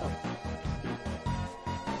 Let's go.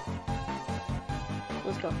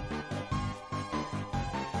 Let's go.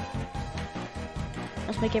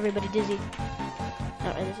 Let's make everybody dizzy.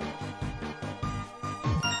 Alright, this is.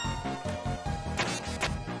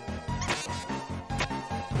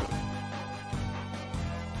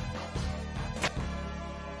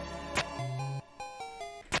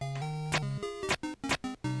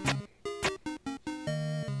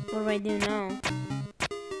 What do I do now?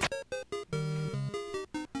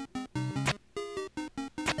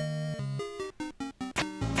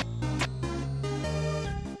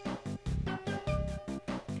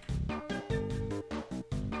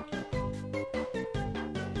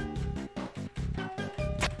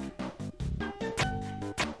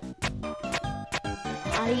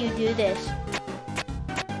 How do you do this?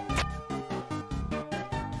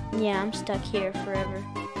 Yeah, I'm stuck here forever.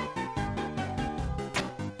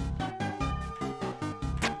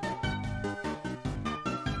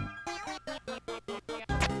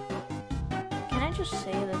 Can I just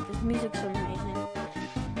say that this music's amazing?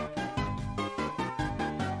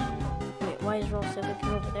 Wait, why is Roll still looking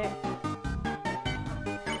over there?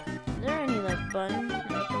 Is there any like buttons?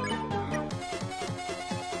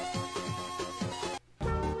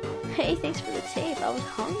 Hey, thanks for the tape. I was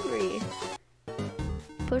hungry.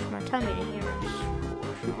 Push my tummy to here.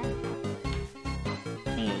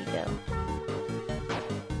 There you go.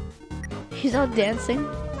 He's all dancing.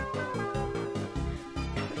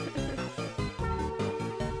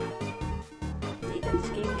 This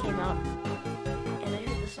game came out, and I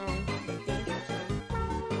heard the song, the intro song.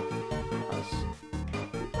 I was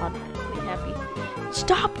automatically happy.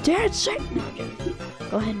 Stop dancing!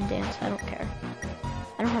 Go ahead and dance. I don't care.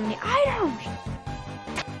 I don't have any items.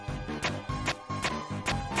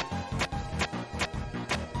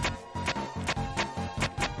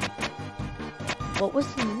 What was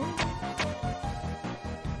the name?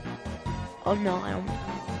 Oh no, I don't.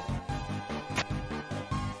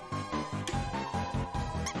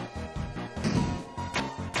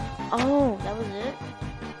 Oh, that was it?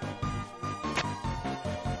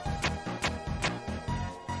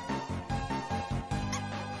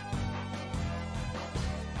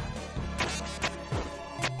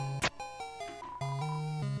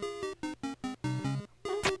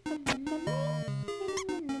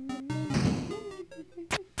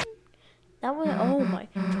 That was, oh my,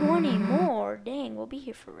 20 more. Dang, we'll be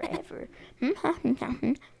here forever. I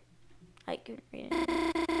couldn't read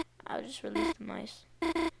it. I'll just release the mice.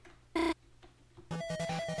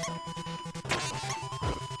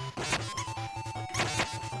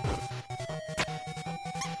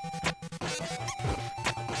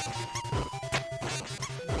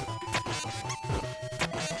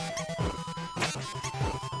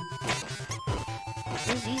 This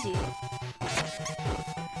is easy.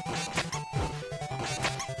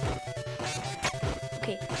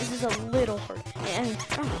 Okay, this is a little hard. I mean,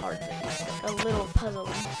 not hard, but it's like a little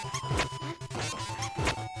puzzling.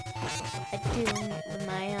 I do with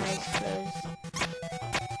my eyes closed.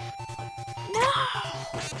 No!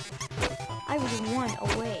 I was one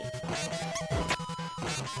away.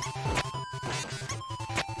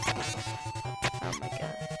 Oh my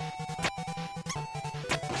god.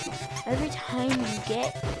 Every time you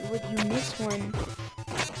miss one,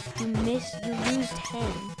 you lose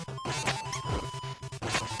 10.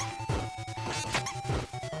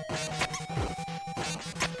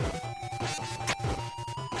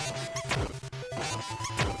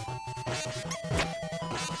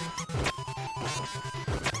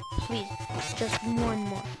 Please, just one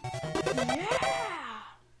more. Yeah!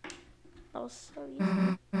 That was so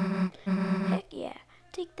easy. Heck yeah.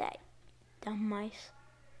 Take that, dumb mice.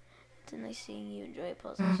 It's nice seeing you enjoy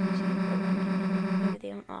puzzles. Maybe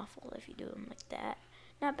they aren't awful if you do them like that.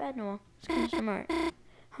 Not bad, Noah. It's kind of smart.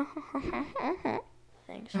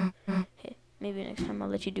 Thanks. Hey, maybe next time I'll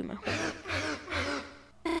let you do my homework.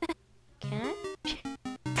 Can I?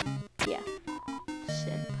 Yeah.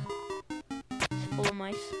 Simp. It's full of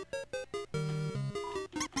mice.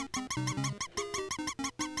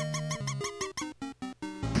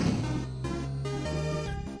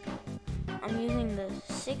 I'm using the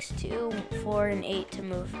 6, 2, 4, and 8 to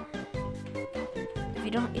move.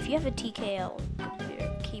 If you have a TKL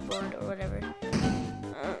computer, keyboard, or whatever,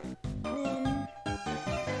 then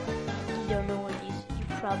you don't know what these. You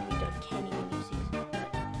probably can't even use these.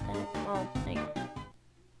 Well, like,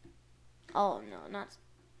 oh no, not.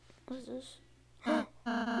 What is this? Look,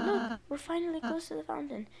 we're finally close to the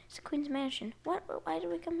fountain. It's the Queen's mansion. What? Why did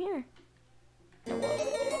we come here? No,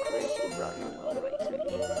 well, Chris, you brought Noel right to me.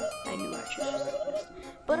 I knew our truces was the best.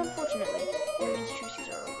 But unfortunately, Aaron's truces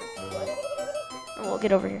are over. Well,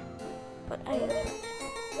 get over here. But I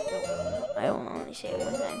will only say it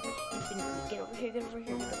one time. Infinitely. Get over here, get over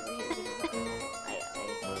here, get over here, get over here.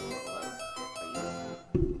 Well,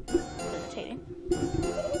 are you hesitating?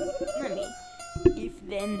 Let me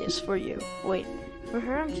if-then this for you. Wait, for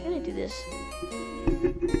her, I'm just gonna do this.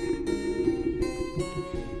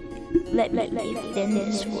 Let me if-then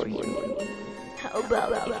this for you. How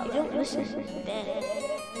about if you don't listen, then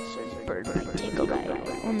certain bird might take a ride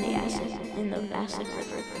on the acid in the acid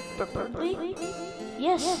river. Preferably?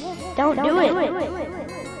 Yes. Don't do it.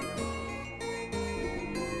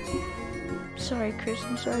 Sorry, Chris.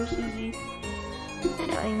 I'm sorry, Susie.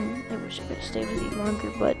 I wish I could have stayed with you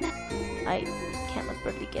longer, but I can't let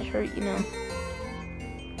Birdie get hurt, you know.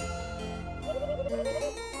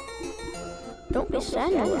 Don't be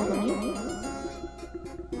sad, honey. I'm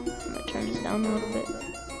gonna turn this down a little bit.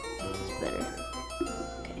 It's better.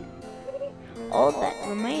 Okay. All that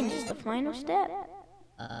remains is the final step.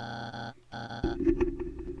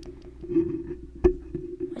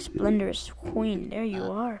 My splendorous queen, there you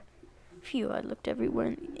are. Phew, I looked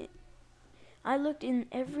everywhere. I looked in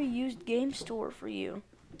every used game store for you.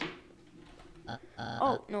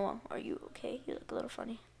 Oh, Noah, are you okay? You look a little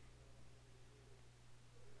funny.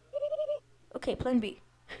 Okay, plan B.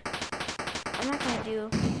 I'm not gonna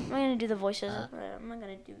do the voices. I'm not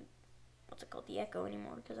gonna do what's it called, the echo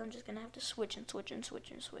anymore, because I'm just gonna have to switch and switch and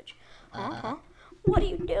switch and switch. What are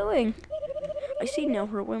you doing? I see now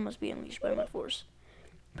her will must be unleashed by my force.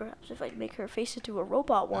 Perhaps if I'd make her face into a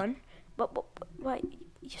robot one. But why?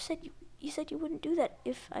 You said you wouldn't do that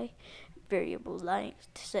if I variable lying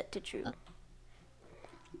set to true.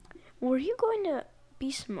 Were you going to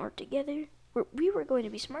be smart together? We were going to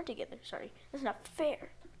be smart together. Sorry, that's not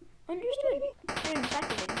fair. Understood. Freedom's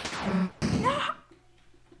activated. No!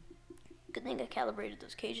 Good thing I calibrated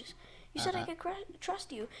those cages. You said I could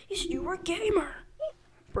trust you. You said you were a gamer.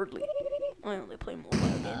 Birdly, I only play mobile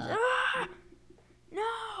games.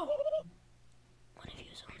 No! One of you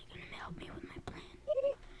is only going to help me with my plan.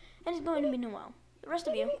 And it's going to be Noel. The rest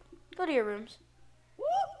of you, go to your rooms.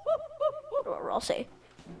 Or I'll say.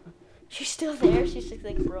 She's still there. She's just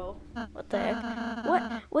like, bro, what the heck?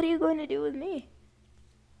 What are you going to do with me?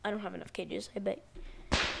 I don't have enough cages, I bet.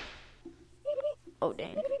 Oh,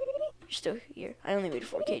 dang. You're still here. I only made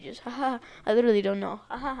 4 cages. Haha. I literally don't know.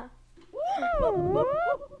 Haha.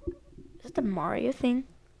 Is that the Mario thing?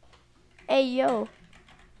 Hey, yo.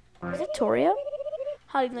 Is that Toria?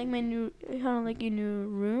 How do you like your new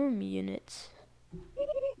room units?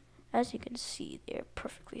 As you can see, they are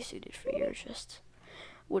perfectly suited for your interests,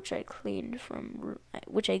 which I gleaned from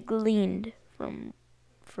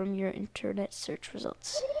your internet search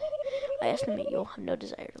results. I estimate you'll have no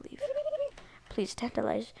desire to leave. Please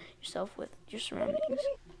tantalize yourself with your surroundings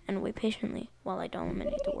and wait patiently while I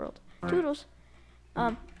dominate the world. Toodles.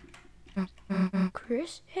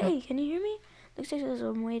 Chris? Hey, can you hear me? Looks like there's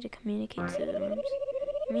a way to communicate through the rooms.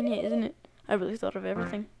 I mean, isn't it? I really thought of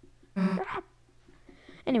everything.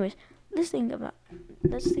 Anyways, let's think of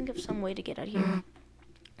some way to get out of here.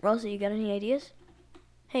 Rosa, you got any ideas?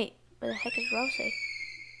 Hey, where the heck is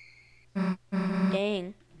Rosa?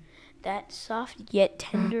 Dang. That soft yet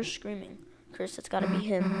tender screaming. Chris, that's gotta be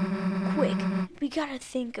him. Quick, we gotta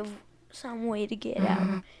think of some way to get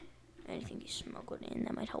out. Anything you smuggled in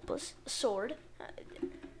that might help us. A sword.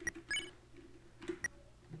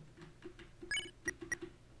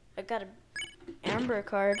 I got an Amber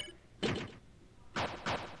card.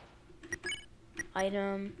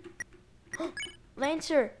 Item.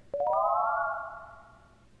 Lancer!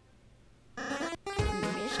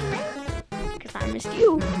 Missed me? Because I missed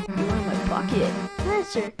you. You were in my pocket.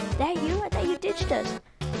 Lancer, that you? I thought you ditched us.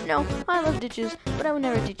 No, I love ditches, but I would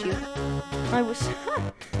never ditch you. I was simply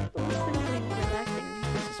relaxing in the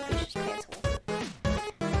spacious pants hole.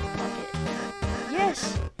 Pocket.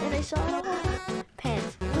 Yes, and I saw it all.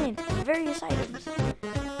 Pants, lint, various items.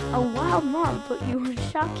 A wild mom put you in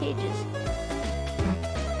shock cages.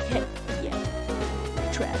 Yeah.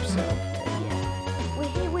 Traps, so, yeah.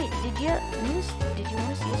 Wait, did you want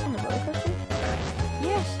to see us on the roller coaster?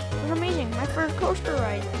 Yes, it was amazing, my first coaster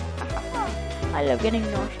ride. I love getting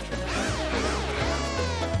nauseous.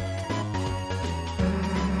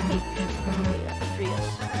 Hey, free us.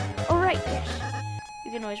 Alright, yes.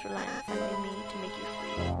 You can always rely on finding me to make you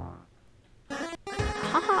free.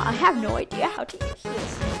 Haha, I have no idea how to use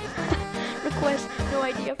this. Request no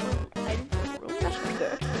idea from item from room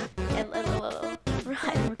master. LLLL.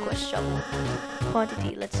 Item request shovel.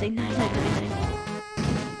 Quantity, let's say 9999.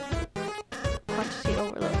 Quantity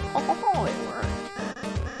overload. Oh, it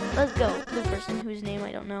worked. Let's go. The person whose name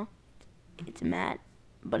I don't know. It's Matt,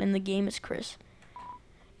 but in the game it's Chris.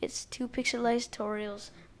 It's 2 pixelized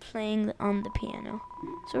tutorials playing on the piano.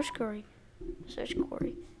 Search Corey.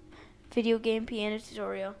 Video game piano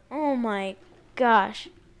tutorial. Oh my gosh.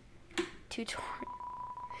 Tutorial.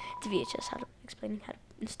 It's VHS explaining how to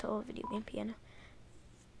install a video game piano.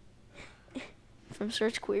 From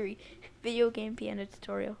search query. Video game piano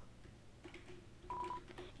tutorial.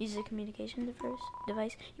 Use a communication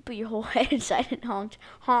device. You put your whole head inside and honk.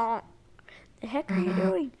 The heck are you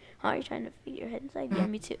doing? Oh, are you trying to feed your head inside? Yeah,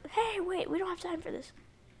 me too. Hey, wait, we don't have time for this.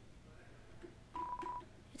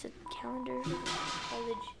 It's a calendar.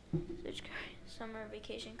 College. Search summer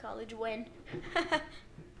vacation college when? That's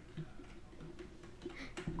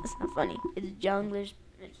not funny. It's Jongler's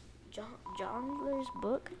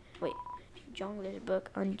book. Wait, Jongler's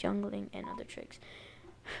book on jungling and other tricks.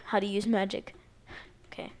 How to use magic.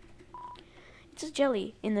 Okay. It's a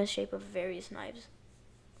jelly in the shape of various knives.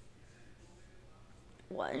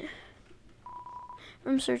 What?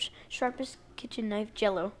 From search, sharpest kitchen knife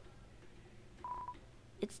Jello.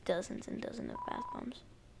 It's dozens and dozens of bath bombs.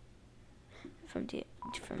 From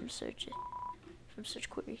search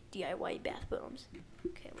query, DIY bath bombs.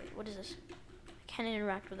 Okay, wait, what is this? I can't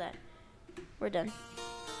interact with that. We're done.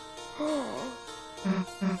 Oh,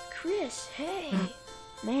 Chris, hey.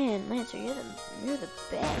 Man, Lancer, you're the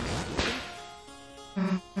best,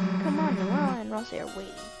 dude. Come on, Noelle and Rossi are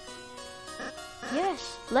waiting.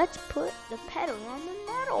 Yes, let's put the pedal on the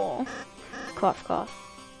metal. Cough, cough.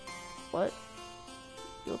 What?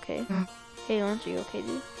 You okay? Hey, Lancer, you okay,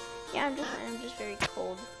 dude? Yeah, I'm just very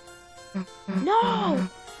cold. No!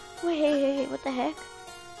 Wait, hey, what the heck?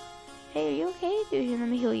 Hey, are you okay? Dude, here, let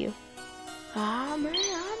me heal you.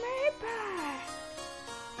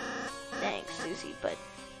 Thanks, Susie, but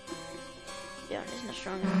Darren is not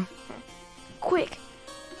strong enough. Quick!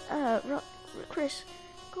 Chris,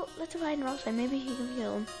 go, let's find Rosa. Maybe he can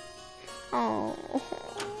heal him. Oh.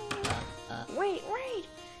 Wait!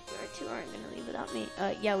 You two aren't gonna leave without me.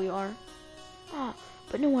 Yeah, we are. Ah,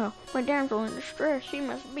 but Noelle, my damsel in distress. She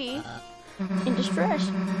must be in distress.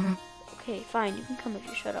 Okay, fine. You can come if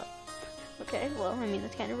you shut up. Okay, well, I mean,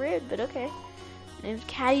 that's kind of rude, but okay. Name's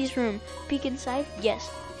Caddy's room. Peek inside? Yes.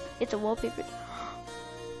 It's a wallpaper.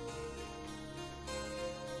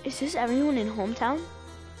 Is this everyone in hometown?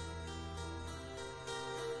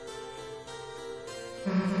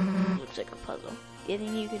 Looks like a puzzle. Do you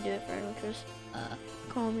think you can do it for anyone, Chris?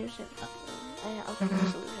 Call me or something. I'll find a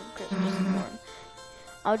solution, Chris. Just ignore him.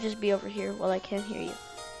 I'll just be over here while I can't hear you.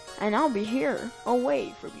 And I'll be here,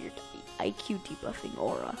 away from your IQ debuffing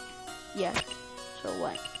aura. Yeah, so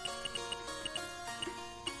what?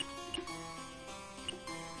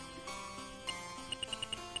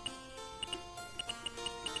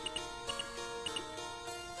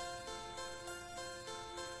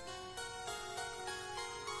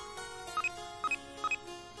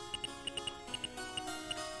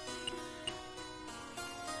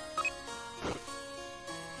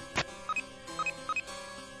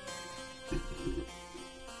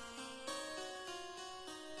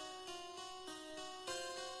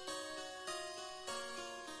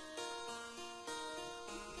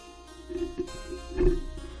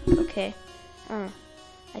 Okay.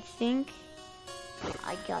 I think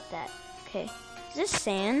I got that. Okay. Is this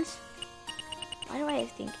sands? Why do I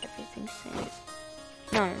think everything's sands?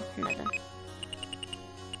 No, nothing.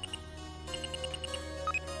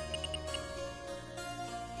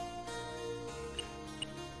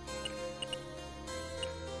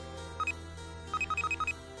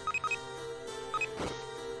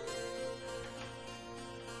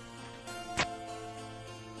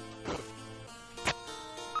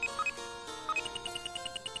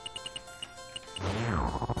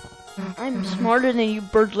 I'm smarter than you,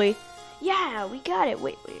 Birdly. Yeah, we got it.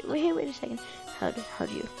 Wait a second. How'd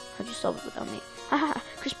you solve it without me? Haha,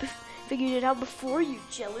 Chris figured it out before you,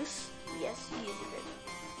 jealous. Yes, he is a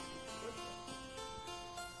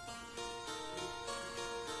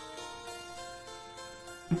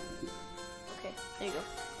bit. Okay, there you go.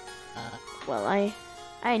 Well,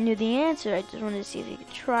 I knew the answer. I just wanted to see if you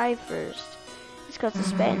could try first. It's called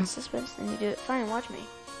suspense. Suspense, then you do it. Fine, watch me.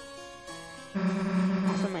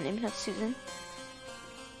 Also, my name's not Susan.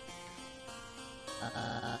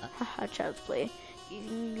 Haha, child's play. You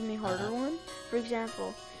can give me a harder one? For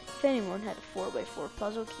example, if anyone had a 4x4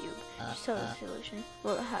 puzzle cube, just tell the solution.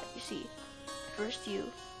 Well, you see, first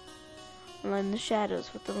you line the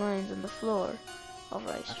shadows with the lines on the floor.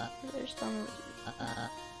 Alright, there's the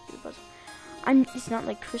puzzle. It's not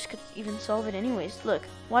like Chris could even solve it anyways. Look,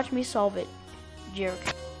 watch me solve it, jerk.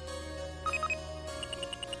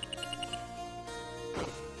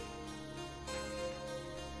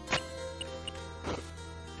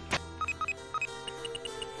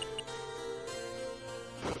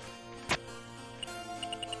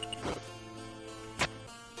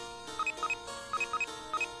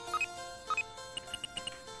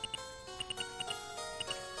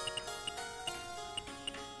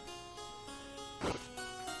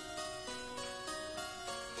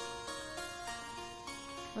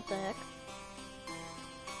 What the heck?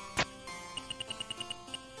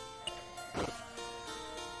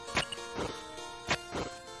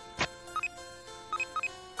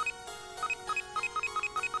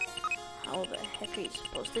 How the heck are you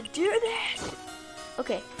supposed to do this?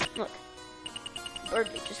 Okay, look.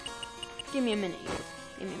 Birdly, just give me a minute here.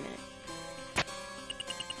 Give me a minute.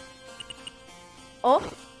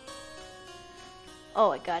 Oh!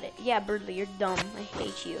 Oh, I got it. Yeah, Birdly, you're dumb. I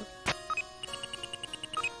hate you.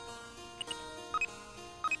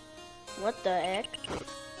 What the heck?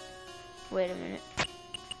 Wait a minute.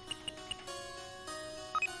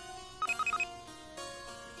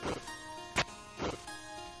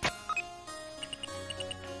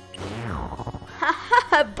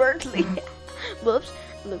 Haha, Birdly. Whoops.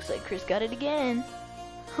 Looks like Chris got it again.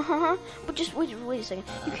 But just wait a second.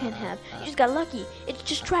 You can't have. You just got lucky. It's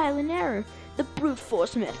just trial and error. The brute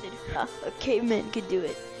force method. A caveman could do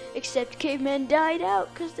it. Except cavemen died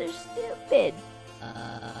out because they're stupid.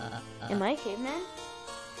 Am I a caveman?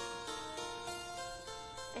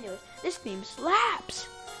 Anyways, this theme slaps!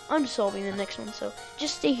 I'm solving the next one, so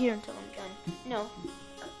just stay here until I'm done. No.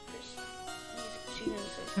 Chris. She's gonna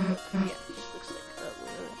say, yeah, just looks like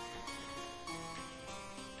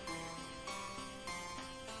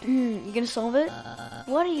you gonna solve it?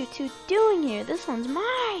 What are you two doing here? This one's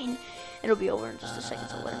mine! It'll be over in just a second,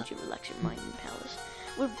 so why don't you relax your mind and palace?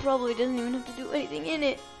 We probably doesn't even have to do anything in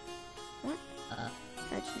it. What?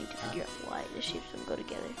 I just need to figure out why the shapes don't go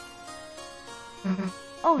together.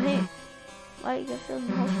 Oh, hey. Why you gotta fill in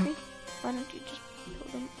the whole street? Why don't you just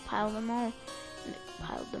pile them all? And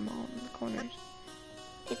piled them all in the corners.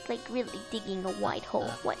 It's like really digging a wide hole.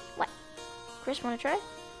 What? Chris, wanna try?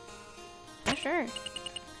 Yeah, sure.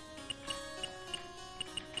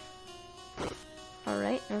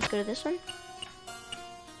 Alright, let's go to this one.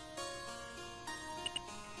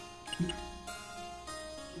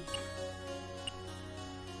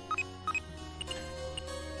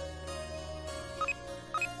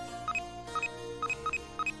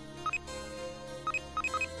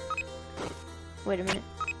 Wait a minute.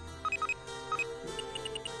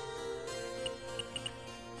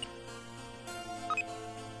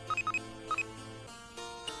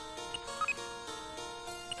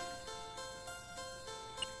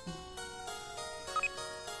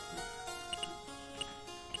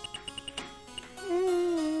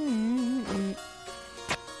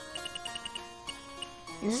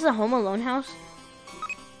 Is this a Home Alone house?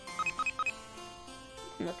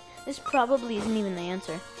 Look, this probably isn't even the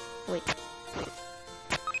answer. Wait.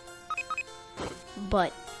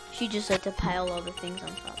 But she just had to pile all the things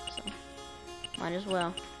on top, so might as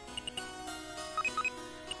well.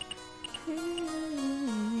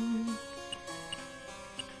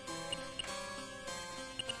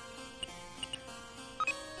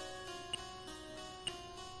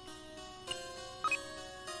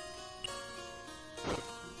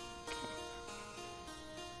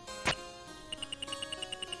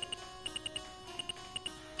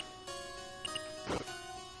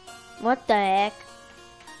 What the heck?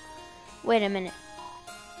 Wait a minute.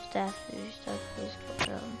 Staff, please.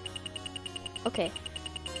 Okay.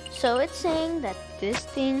 So it's saying that this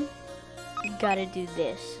thing, you gotta do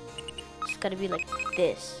this. It's gotta be like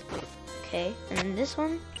this. Okay? And then this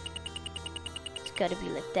one, it's gotta be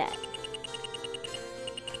like that.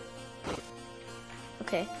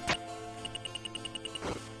 Okay.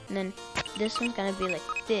 And then this one's gonna be like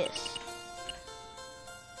this.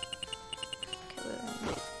 Okay, wait a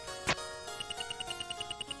minute.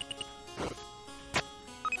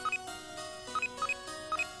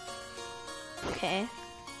 Okay.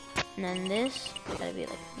 And then this gotta be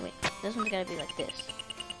like, wait, this one's gotta be like this.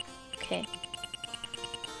 Okay.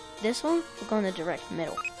 This one will go in the direct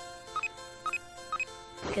middle.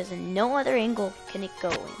 Because in no other angle can it go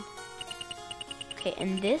in. Okay,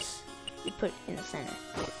 and this, you put it in the center.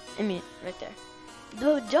 I mean, right there.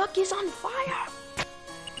 The duck is on fire!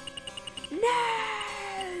 No!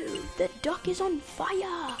 The duck is on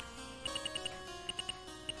fire!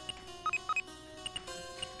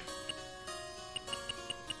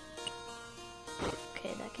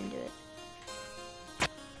 Okay, that can do it.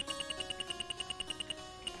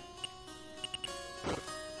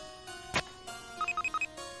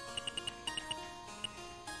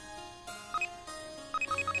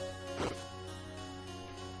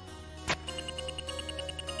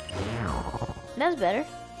 That's better.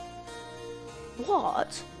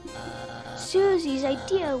 What? Susie's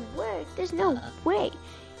idea worked. There's no way.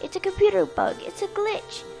 It's a computer bug. It's a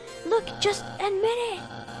glitch. Look, just admit it.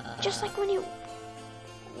 Just like when you...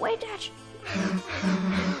 Wait, Dad.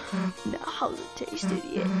 Now, how's it taste,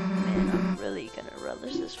 idiot? Man, I'm really gonna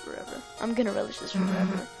relish this forever. I'm gonna relish this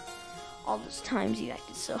forever. All those times you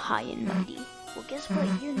acted so high and mighty. Well, guess what?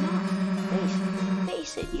 You're not.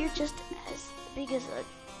 Face it, you're just as big as a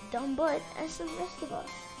dumb butt as the rest of us.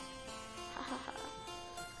 Ha ha ha.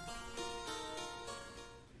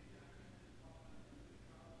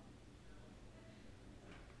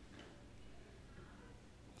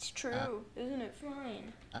 It's true, isn't it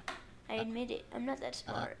fine? I admit it, I'm not that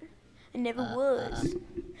smart. I never was.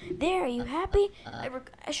 There, are you happy?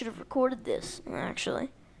 I should have recorded this,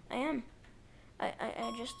 actually. I am. I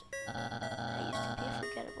used to be a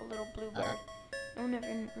forgettable little bluebird. No one ever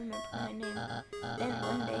remembered my name. Then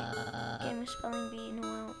one day, game of spelling bee in a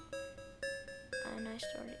while, and I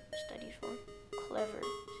studied for clever.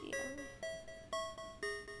 See,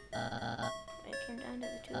 it came down to the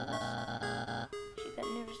two of us. She got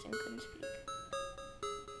nervous and couldn't speak.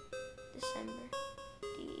 December.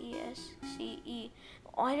 D-E-S-C-E.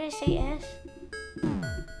 Why did I say S?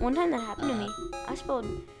 One time that happened to me. I spelled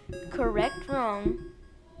correct wrong.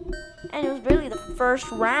 And it was barely the first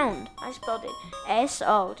round. I spelled it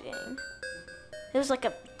S-O, dang. It was like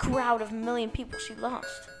a crowd of a million people. She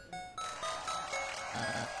lost.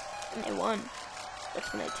 And I won.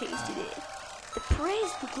 That's when I tasted it. The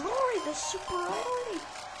praise, the glory, the superiority.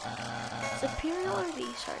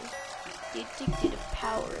 Sorry. The addictive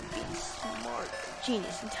power of being smart,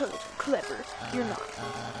 genius, intelligent, clever. You're not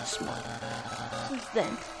smart. Since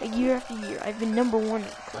then, year after year, I've been #1 in the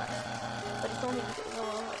class. But it's only because no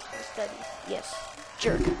one likes my studies. Yes,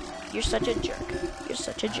 jerk. You're such a jerk. You're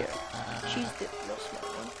such a jerk. She's the real smart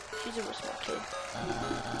one. She's a real smart kid.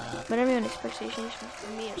 But everyone's expectations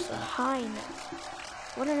from me are so high now.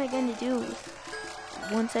 What am I going to do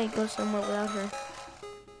once I go somewhere without her?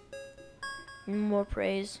 More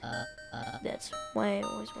praise. That's why I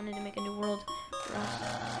always wanted to make a new world for us.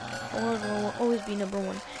 The world will always be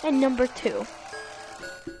 #1 and #2.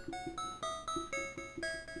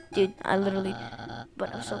 Dude, I literally,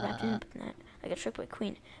 but I was so wrapped up in that, I got tricked by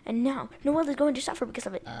Queen, and now no world is going to suffer because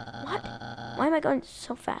of it. What? Why am I going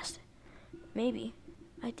so fast? Maybe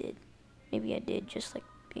I did, just like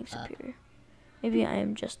being superior. Maybe I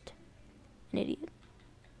am just an idiot.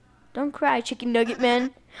 Don't cry, chicken nugget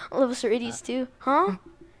man. All of us are idiots too, huh?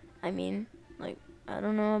 I mean, like, I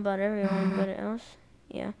don't know about everyone, but else,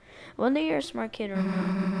 yeah. Whether you're a smart kid or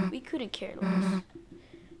not, we couldn't care less.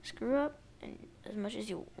 Screw up and as much as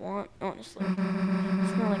you want, honestly.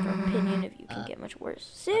 It's not like our opinion of you can get much worse.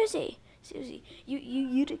 Susie,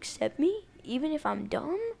 you'd accept me even if I'm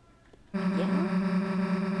dumb? Yeah.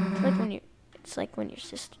 It's like when your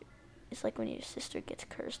sister gets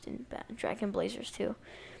cursed in Dragon Blazers too.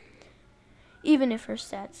 Even if her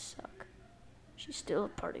stats suck, she's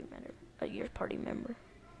still your party member.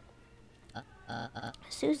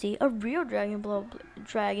 Susie, a real Dragon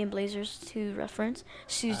Blazers 2 reference.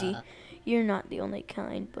 Susie, you're not the only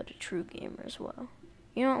kind, but a true gamer as well.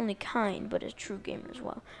 You're not only kind, but a true gamer as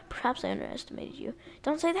well. Perhaps I underestimated you.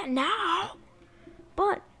 Don't say that now!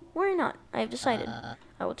 But, worry not. I have decided.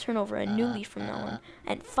 I will turn over a new leaf from now on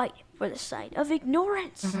and fight for the site of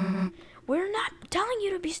ignorance. We're not telling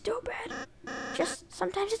you to be stupid. Just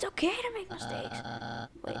sometimes it's okay to make mistakes.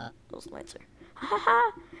 Wait, those lights are. Ha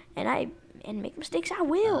ha! And make mistakes I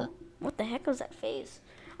will. What the heck was that face?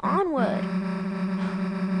 Onward.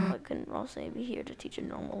 Why couldn't Ross be here to teach a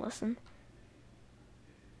normal lesson?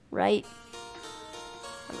 Right?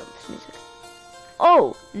 I love this music.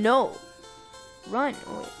 Oh no! Run!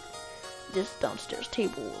 Wait. This downstairs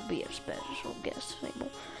table will be a special guest table.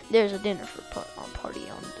 There's a dinner party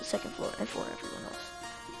on the second floor and for everyone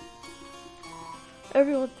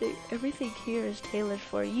else. Everything here is tailored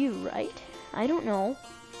for you, right? I don't know.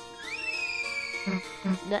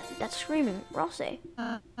 That's screaming, Ross. You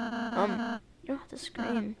don't have to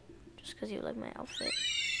scream just because you like my outfit.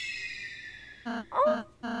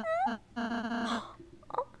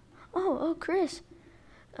 Oh, Chris.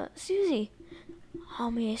 Susie. How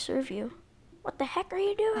may I serve you? What the heck are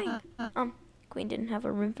you doing? Queen didn't have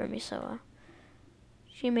a room for me, so,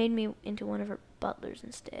 she made me into one of her butlers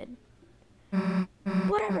instead.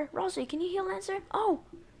 Whatever. Rosie, can you heal Lancer? Oh,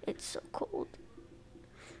 it's so cold.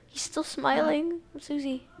 He's still smiling.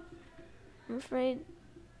 Susie, I'm afraid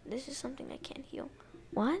this is something I can't heal.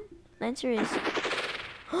 What? Lancer is...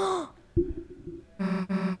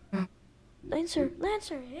 Lancer,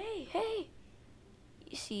 hey!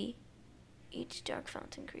 You see, each dark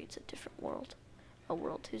fountain creates a different world. A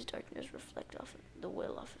world whose darkness reflects off the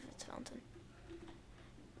will off of its fountain.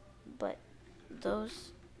 But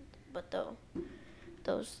those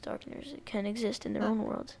darkness can exist in their own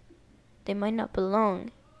worlds. They might not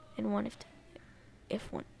belong in one if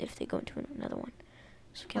they go into another one.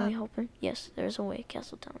 So can we help him? Yes, there's a way.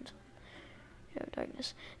 Castle Towns.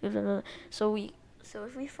 Darkness. So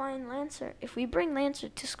if we find Lancer, if we bring Lancer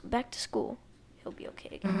back to school, he'll be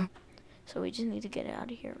okay again. So we just need to get out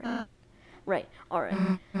of here, right? Right. All right.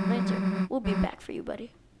 Lancer, we'll be back for you,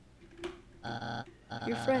 buddy.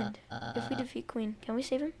 Your friend. If we defeat Queen, can we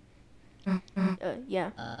save him? Yeah.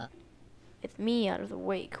 With me out of the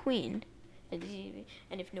way, Queen. And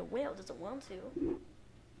if no whale doesn't want to,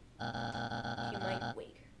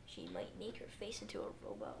 she might make her face into a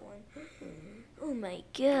robot one. Oh my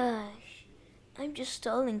gosh. I'm just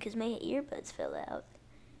stalling because my earbuds fell out.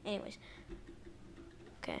 Anyways.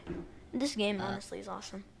 Okay. This game, honestly, is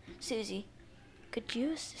awesome. Susie, could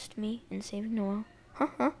you assist me in saving Noel?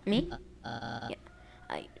 Huh? Me? Yeah.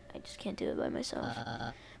 I just can't do it by myself.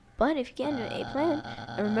 But if you can do a plan,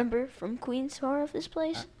 and remember, from Queen's Tower of this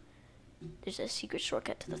place, there's a secret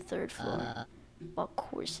shortcut to the 3rd floor. While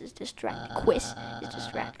Quiz is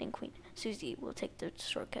distracting Queen. Susie will take the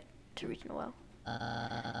shortcut to reach Noel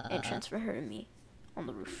and transfer her to me on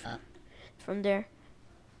the roof. From there,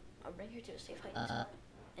 I'll bring her to a safe hiding spot,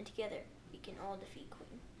 and together we can all defeat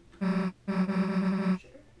Queen. Sure,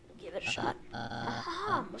 we'll give it a shot.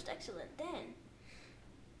 Aha! Most excellent. Then,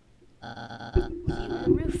 see you on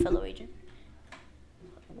the roof, fellow agent.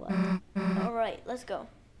 What? All right, let's go.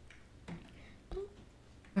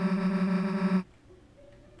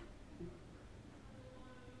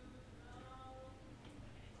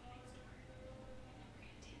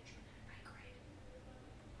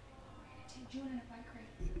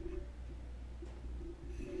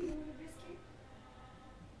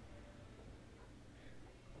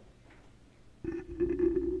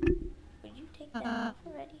 Would you take that off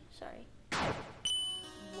already? Sorry.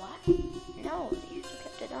 What? No, you should have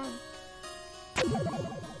kept it on.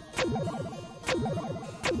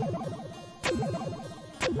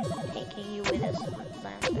 Taking you with us,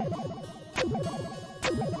 Lancer.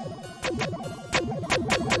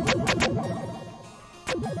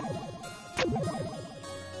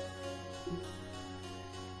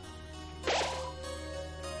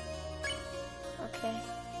 Okay.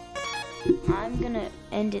 I'm gonna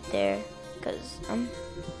end it there because I'm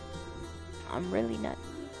really not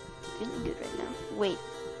feeling good right now. Wait,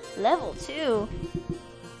 level 2?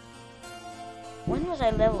 When was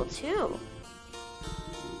I level 2?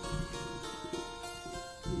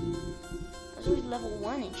 I was always level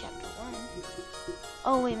 1 in chapter 1.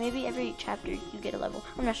 Oh wait, maybe every chapter you get a level.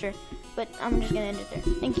 I'm not sure, but I'm just gonna end it there.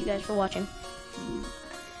 Thank you guys for watching.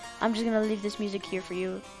 I'm just gonna leave this music here for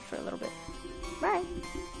you for a little bit. Bye.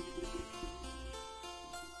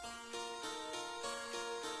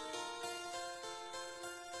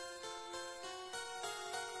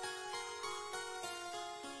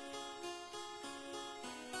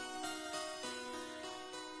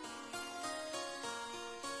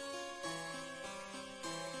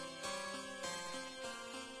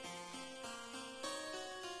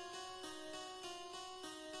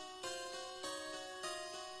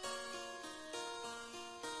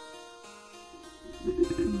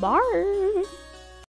 Bye.